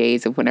 30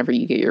 days of whenever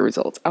you get your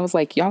results. I was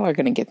like, y'all are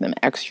going to get them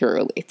extra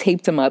early.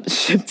 Taped them up,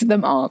 shipped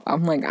them off.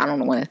 I'm like, I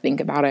don't want to think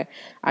about it.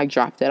 I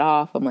dropped it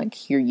off. I'm like,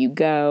 here you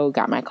go.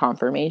 Got my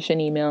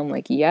confirmation email. I'm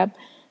like, yep,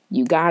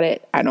 you got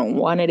it. I don't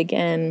want it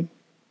again.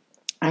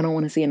 I don't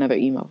want to see another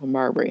email from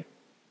Barbary.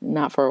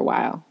 Not for a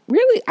while.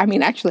 Really? I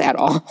mean, actually at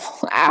all.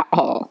 At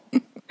all.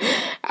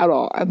 At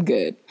all. I'm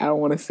good. I don't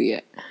want to see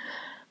it.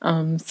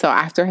 So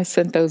after I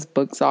sent those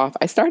books off,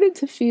 I started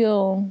to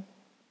feel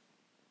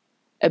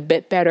a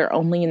bit better,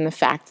 only in the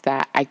fact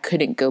that I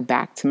couldn't go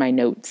back to my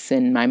notes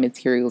and my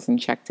materials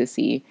and check to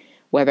see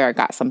whether I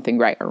got something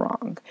right or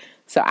wrong.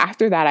 So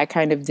after that, I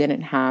kind of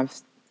didn't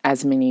have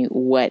as many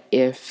what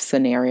if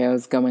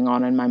scenarios going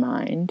on in my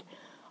mind.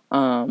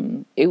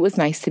 It was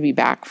nice to be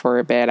back for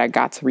a bit. I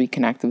got to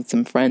reconnect with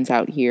some friends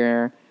out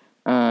here,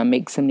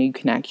 make some new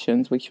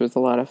connections, which was a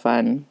lot of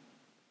fun.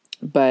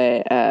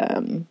 But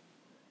a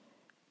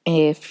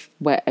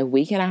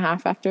week and a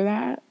half after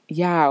that,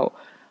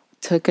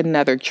 took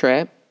another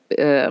trip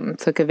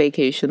took a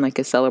vacation, like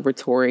a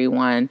celebratory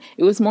one.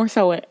 It was more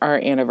so our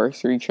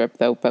anniversary trip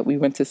though, but we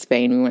went to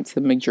Spain. We went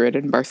to Madrid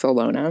and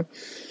Barcelona,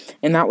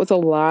 and that was a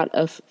lot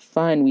of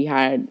fun. We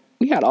had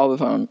all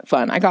the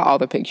fun. I got all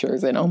the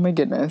pictures, and oh my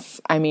goodness.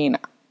 I mean,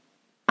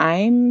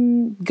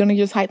 I'm gonna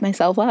just hype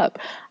myself up.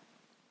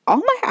 All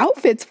my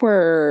outfits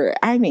were,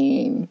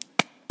 10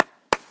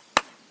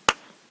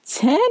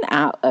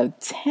 out of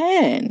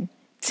 10.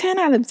 10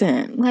 out of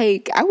 10.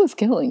 Like, I was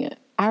killing it.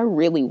 I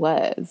really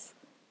was.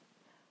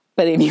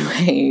 But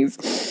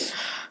anyways,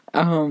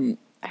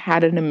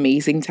 had an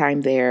amazing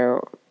time there.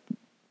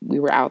 We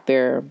were out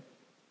there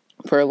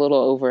for a little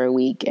over a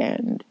week,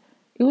 and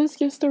it was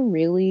just a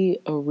really,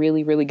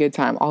 really good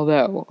time.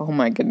 Although, oh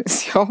my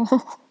goodness,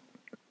 y'all,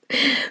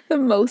 the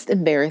most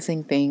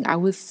embarrassing thing, I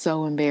was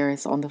so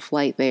embarrassed on the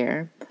flight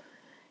there.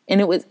 And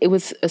it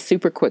was a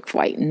super quick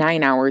flight,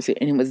 9 hours, and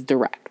it was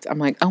direct. I'm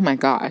like, oh my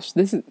gosh,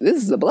 this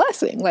is a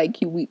blessing. Like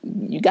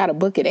you got to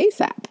book it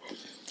ASAP.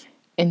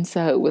 And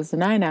so it was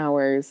 9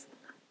 hours.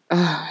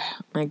 Oh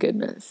my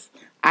goodness,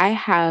 I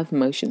have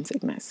motion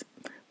sickness,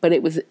 but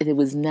it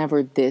was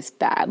never this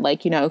bad.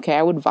 Like, okay,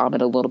 I would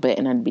vomit a little bit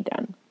and I'd be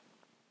done.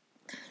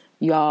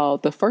 Y'all,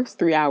 the first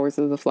 3 hours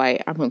of the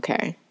flight, I'm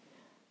okay.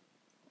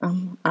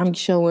 I'm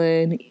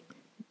chilling,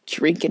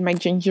 drinking my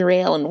ginger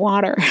ale and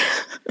water.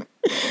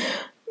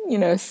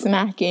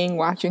 Snacking,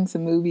 watching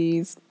some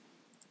movies.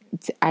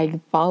 I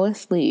fall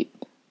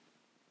asleep.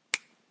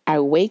 I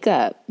wake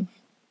up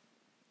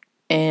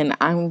and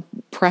I'm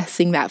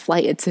pressing that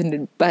flight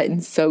attendant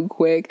button so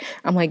quick.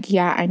 I'm like,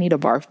 yeah, I need a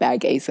barf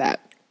bag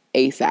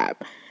ASAP.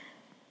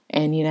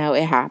 And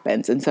it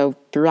happens. And so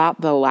throughout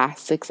the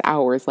last 6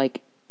 hours,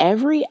 like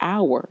every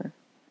hour,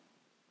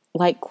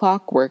 like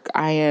clockwork,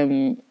 I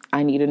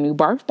need a new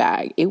barf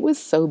bag. It was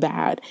so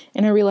bad.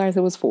 And I realized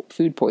it was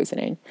food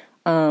poisoning.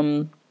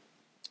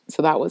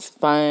 So that was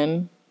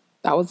fun.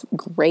 That was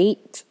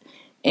great.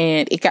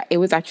 And it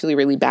was actually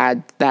really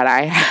bad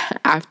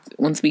that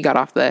once we got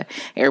off the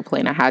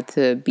airplane, I had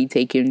to be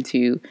taken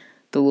to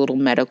the little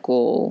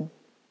medical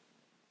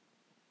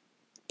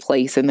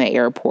place in the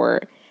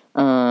airport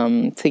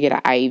to get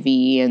an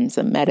IV and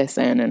some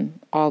medicine and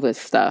all this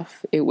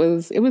stuff. It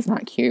was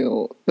not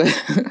cute.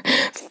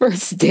 The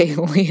first day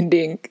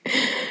landing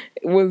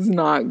was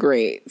not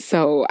great.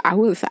 So I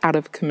was out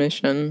of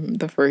commission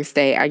the first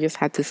day. I just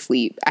had to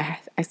sleep. I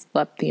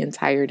slept the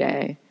entire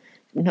day.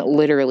 No,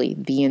 literally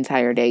the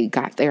entire day.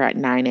 Got there at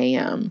 9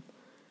 a.m.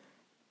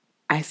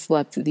 I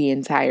slept the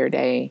entire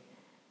day.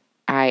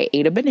 I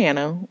ate a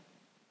banana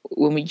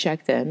when we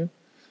checked in,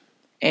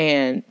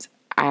 and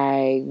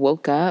I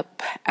woke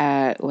up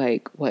at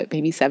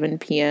maybe 7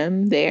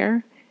 p.m.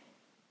 there.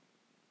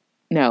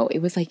 No, it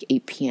was like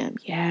 8 p.m.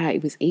 Yeah,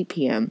 it was 8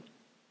 p.m.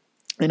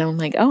 And I'm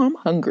like, oh, I'm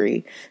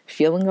hungry,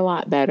 feeling a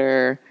lot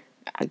better.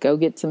 I go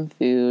get some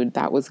food.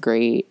 That was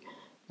great.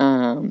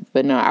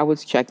 But no, I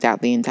was checked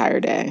out the entire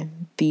day.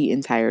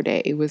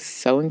 It was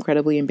so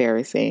incredibly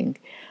embarrassing.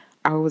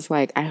 I was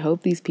like, I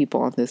hope these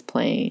people on this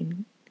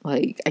plane,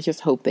 I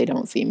just hope they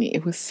don't see me.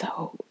 It was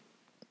so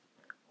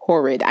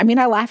horrid. I mean,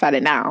 I laugh at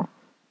it now.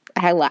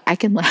 I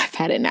can laugh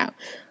at it now.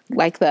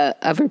 Like the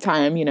other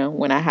time,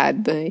 when I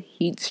had the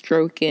heat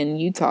stroke in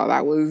Utah,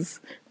 that was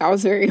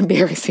very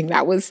embarrassing.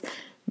 That was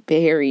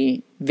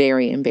very,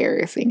 very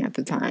embarrassing at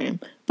the time.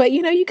 But,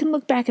 you can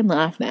look back and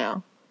laugh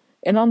now.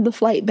 And on the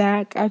flight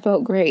back, I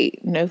felt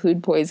great. No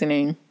food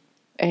poisoning.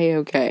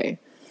 A-okay.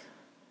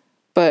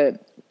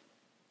 But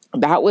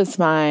that was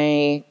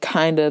my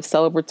kind of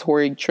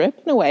celebratory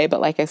trip in a way. But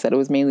like I said, it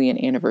was mainly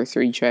an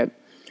anniversary trip.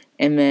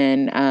 And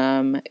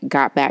then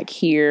got back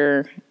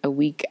here a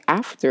week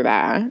after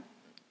that.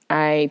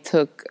 I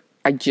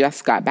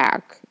just got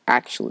back,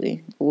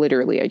 actually.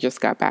 Literally, I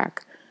just got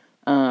back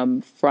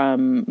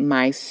from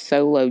my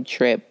solo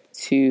trip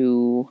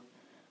to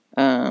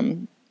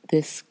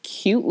this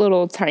cute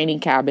little tiny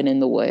cabin in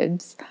the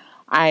woods.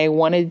 I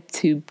wanted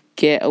to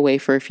get away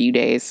for a few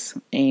days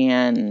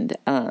and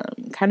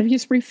kind of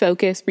just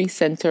refocus,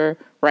 recenter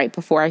right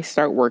before I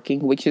start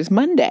working, which is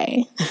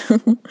Monday,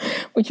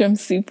 which I'm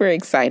super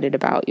excited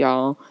about,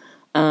 y'all.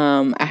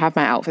 I have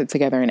my outfit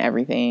together and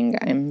everything.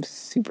 I'm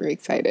super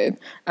excited.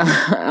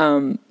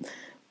 But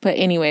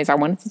anyways, I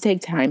wanted to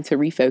take time to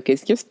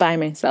refocus just by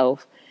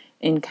myself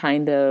and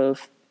kind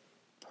of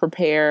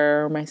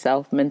prepare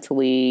myself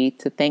mentally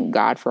to thank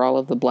God for all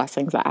of the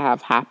blessings that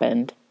have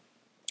happened.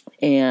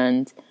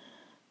 And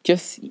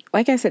just,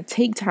 like I said,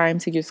 take time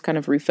to just kind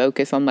of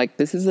refocus on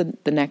this is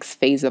the next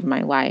phase of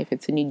my life.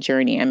 It's a new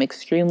journey. I'm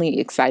extremely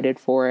excited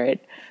for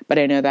it. But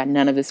I know that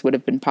none of this would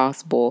have been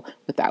possible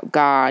without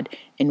God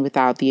and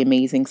without the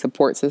amazing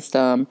support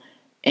system,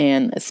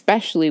 and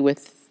especially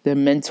with the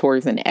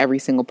mentors and every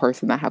single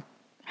person that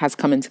has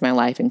come into my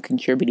life and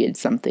contributed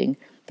something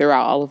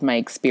throughout all of my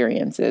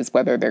experiences,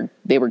 whether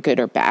they were good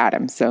or bad.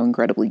 I'm so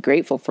incredibly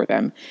grateful for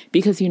them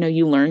because,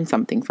 you learn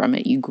something from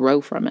it. You grow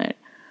from it.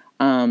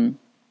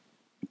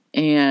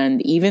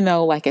 And even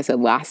though, like I said,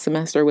 last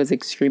semester was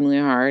extremely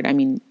hard. I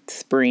mean,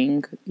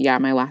 spring,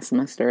 my last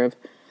semester of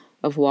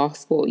of law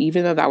school,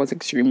 even though that was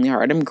extremely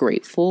hard, I'm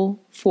grateful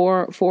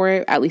for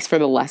it, at least for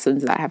the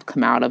lessons that have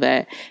come out of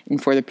it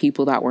and for the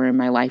people that were in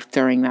my life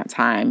during that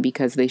time,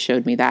 because they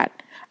showed me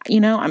that,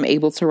 I'm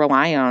able to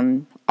rely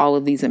on all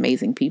of these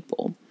amazing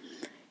people.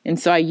 And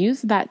so I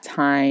used that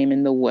time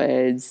in the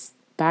woods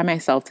by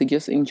myself to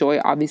just enjoy,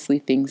 obviously,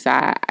 things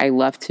that I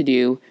love to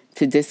do,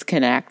 to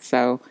disconnect.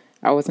 So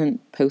I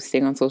wasn't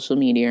posting on social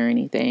media or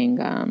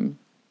anything,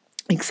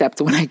 except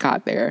when I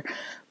got there.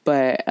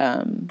 But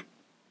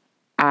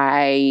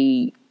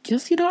I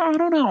just, I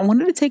don't know. I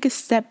wanted to take a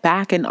step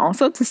back and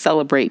also to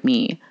celebrate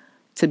me,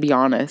 to be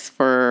honest,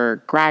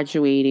 for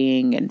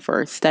graduating and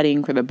for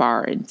studying for the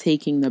bar and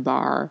taking the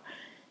bar,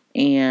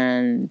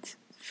 and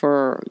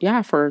for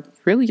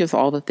really just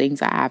all the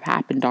things that have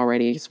happened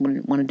already. I just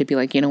wanted to be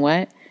like, you know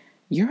what?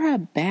 You're a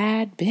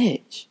bad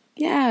bitch.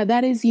 Yeah,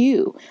 that is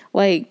you.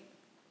 Like,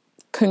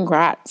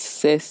 congrats,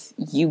 sis.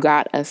 You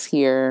got us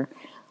here,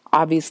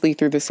 obviously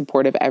through the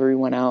support of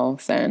everyone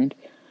else. And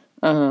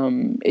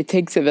it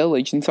takes a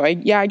village. And so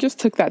I just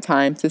took that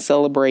time to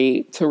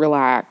celebrate, to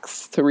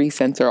relax, to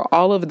recenter,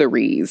 all of the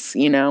re's,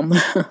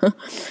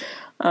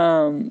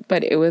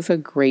 but it was a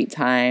great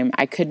time.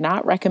 I could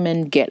not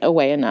recommend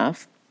Getaway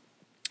enough.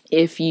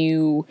 If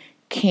you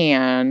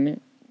can,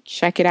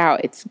 check it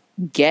out. It's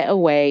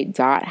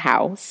getaway.house,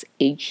 House.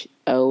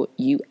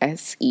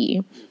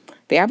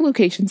 They have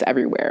locations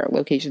everywhere.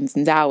 Locations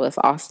in Dallas,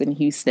 Austin,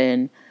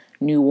 Houston,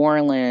 New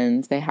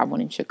Orleans. They have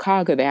one in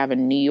Chicago. They have a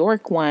New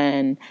York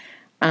one.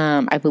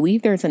 I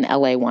believe there's an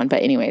LA one.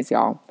 But anyways,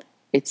 y'all,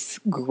 it's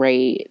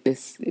great.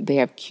 They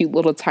have cute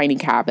little tiny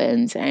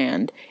cabins,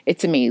 and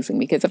it's amazing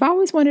because I've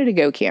always wanted to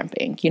go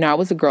camping. I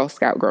was a Girl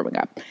Scout growing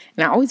up,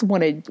 and I always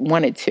wanted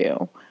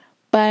to.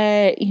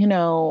 But,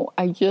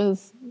 I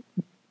just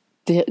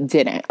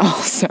didn't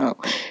also,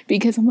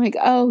 because I'm like,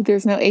 oh,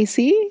 there's no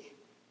AC?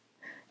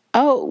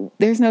 Oh,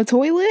 there's no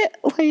toilet?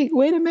 Like,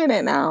 wait a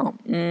minute now.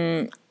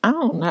 I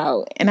don't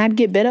know. And I'd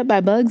get bit up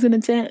by bugs in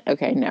a tent?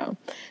 Okay, no.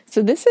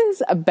 So this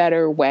is a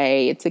better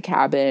way. It's a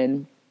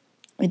cabin.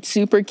 It's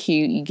super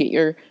cute. You get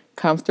your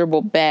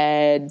comfortable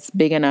bed. It's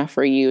big enough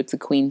for you. It's a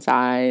queen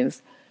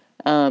size.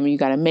 You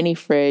got a mini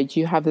fridge.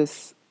 You have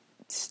this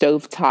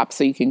stove top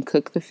so you can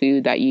cook the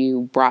food that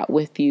you brought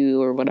with you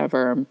or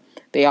whatever.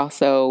 They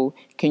also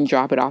can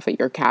drop it off at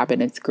your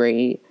cabin. It's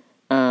great.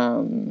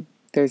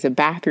 There's a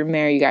bathroom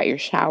there. You got your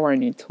shower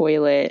and your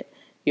toilet.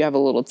 You have a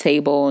little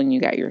table and you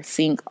got your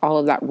sink, all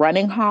of that.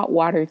 Running hot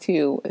water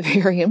too,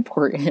 very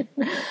important.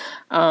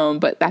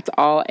 But that's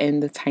all in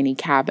the tiny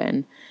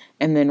cabin.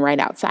 And then right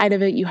outside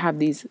of it, you have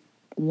these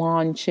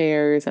lawn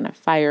chairs and a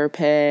fire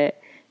pit.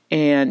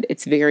 And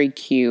it's very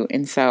cute.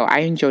 And so I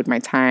enjoyed my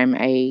time.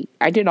 I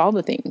did all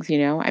the things,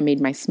 I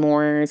made my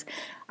s'mores.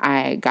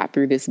 I got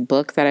through this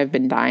book that I've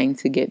been dying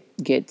to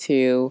get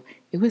to.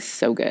 It was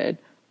so good.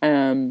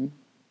 It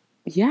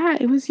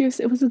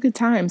was a good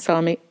time. So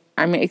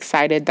I'm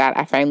excited that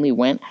I finally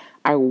went.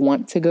 I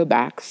want to go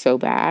back so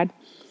bad.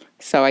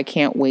 So I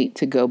can't wait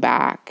to go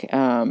back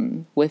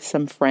with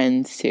some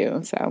friends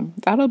too. So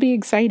that'll be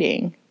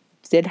exciting.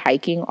 Did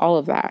hiking, all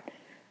of that.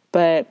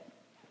 But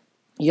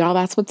y'all,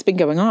 that's what's been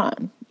going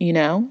on.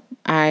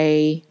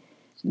 I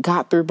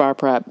got through bar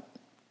prep,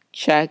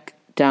 check,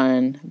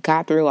 done.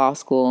 Got through law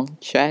school,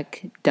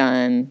 check,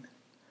 done.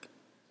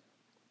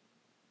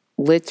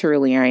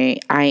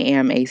 Literally, I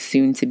am a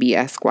soon-to-be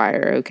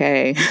Esquire,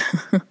 okay?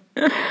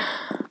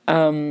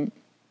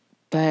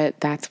 But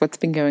that's what's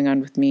been going on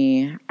with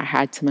me. I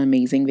had some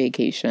amazing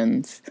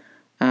vacations.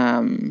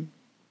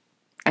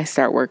 I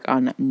start work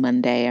on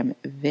Monday. I'm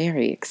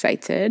very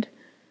excited.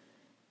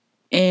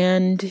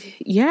 And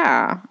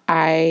yeah,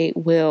 I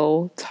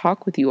will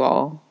talk with you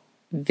all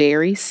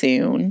very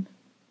soon.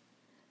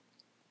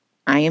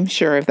 I am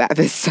sure of that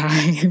this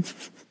time.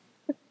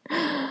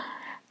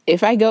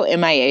 If I go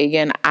MIA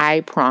again,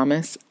 I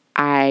promise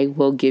I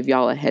will give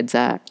y'all a heads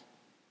up.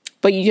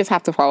 But you just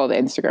have to follow the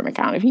Instagram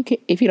account.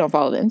 If you don't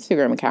follow the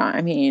Instagram account,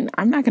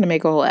 I'm not going to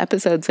make a whole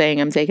episode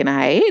saying I'm taking a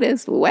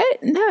hiatus.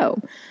 What?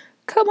 No.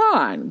 Come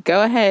on.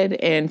 Go ahead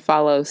and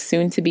follow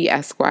Soon to Be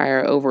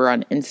Esquire over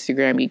on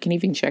Instagram. You can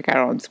even check out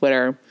on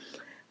Twitter.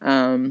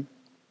 And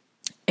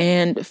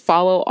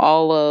follow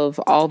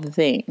all the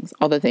things.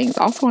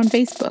 Also on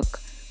Facebook.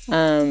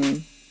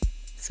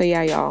 So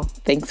yeah, y'all.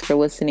 Thanks for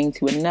listening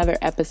to another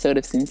episode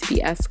of Soon to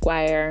Be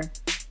Esquire.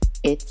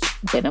 It's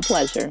been a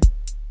pleasure.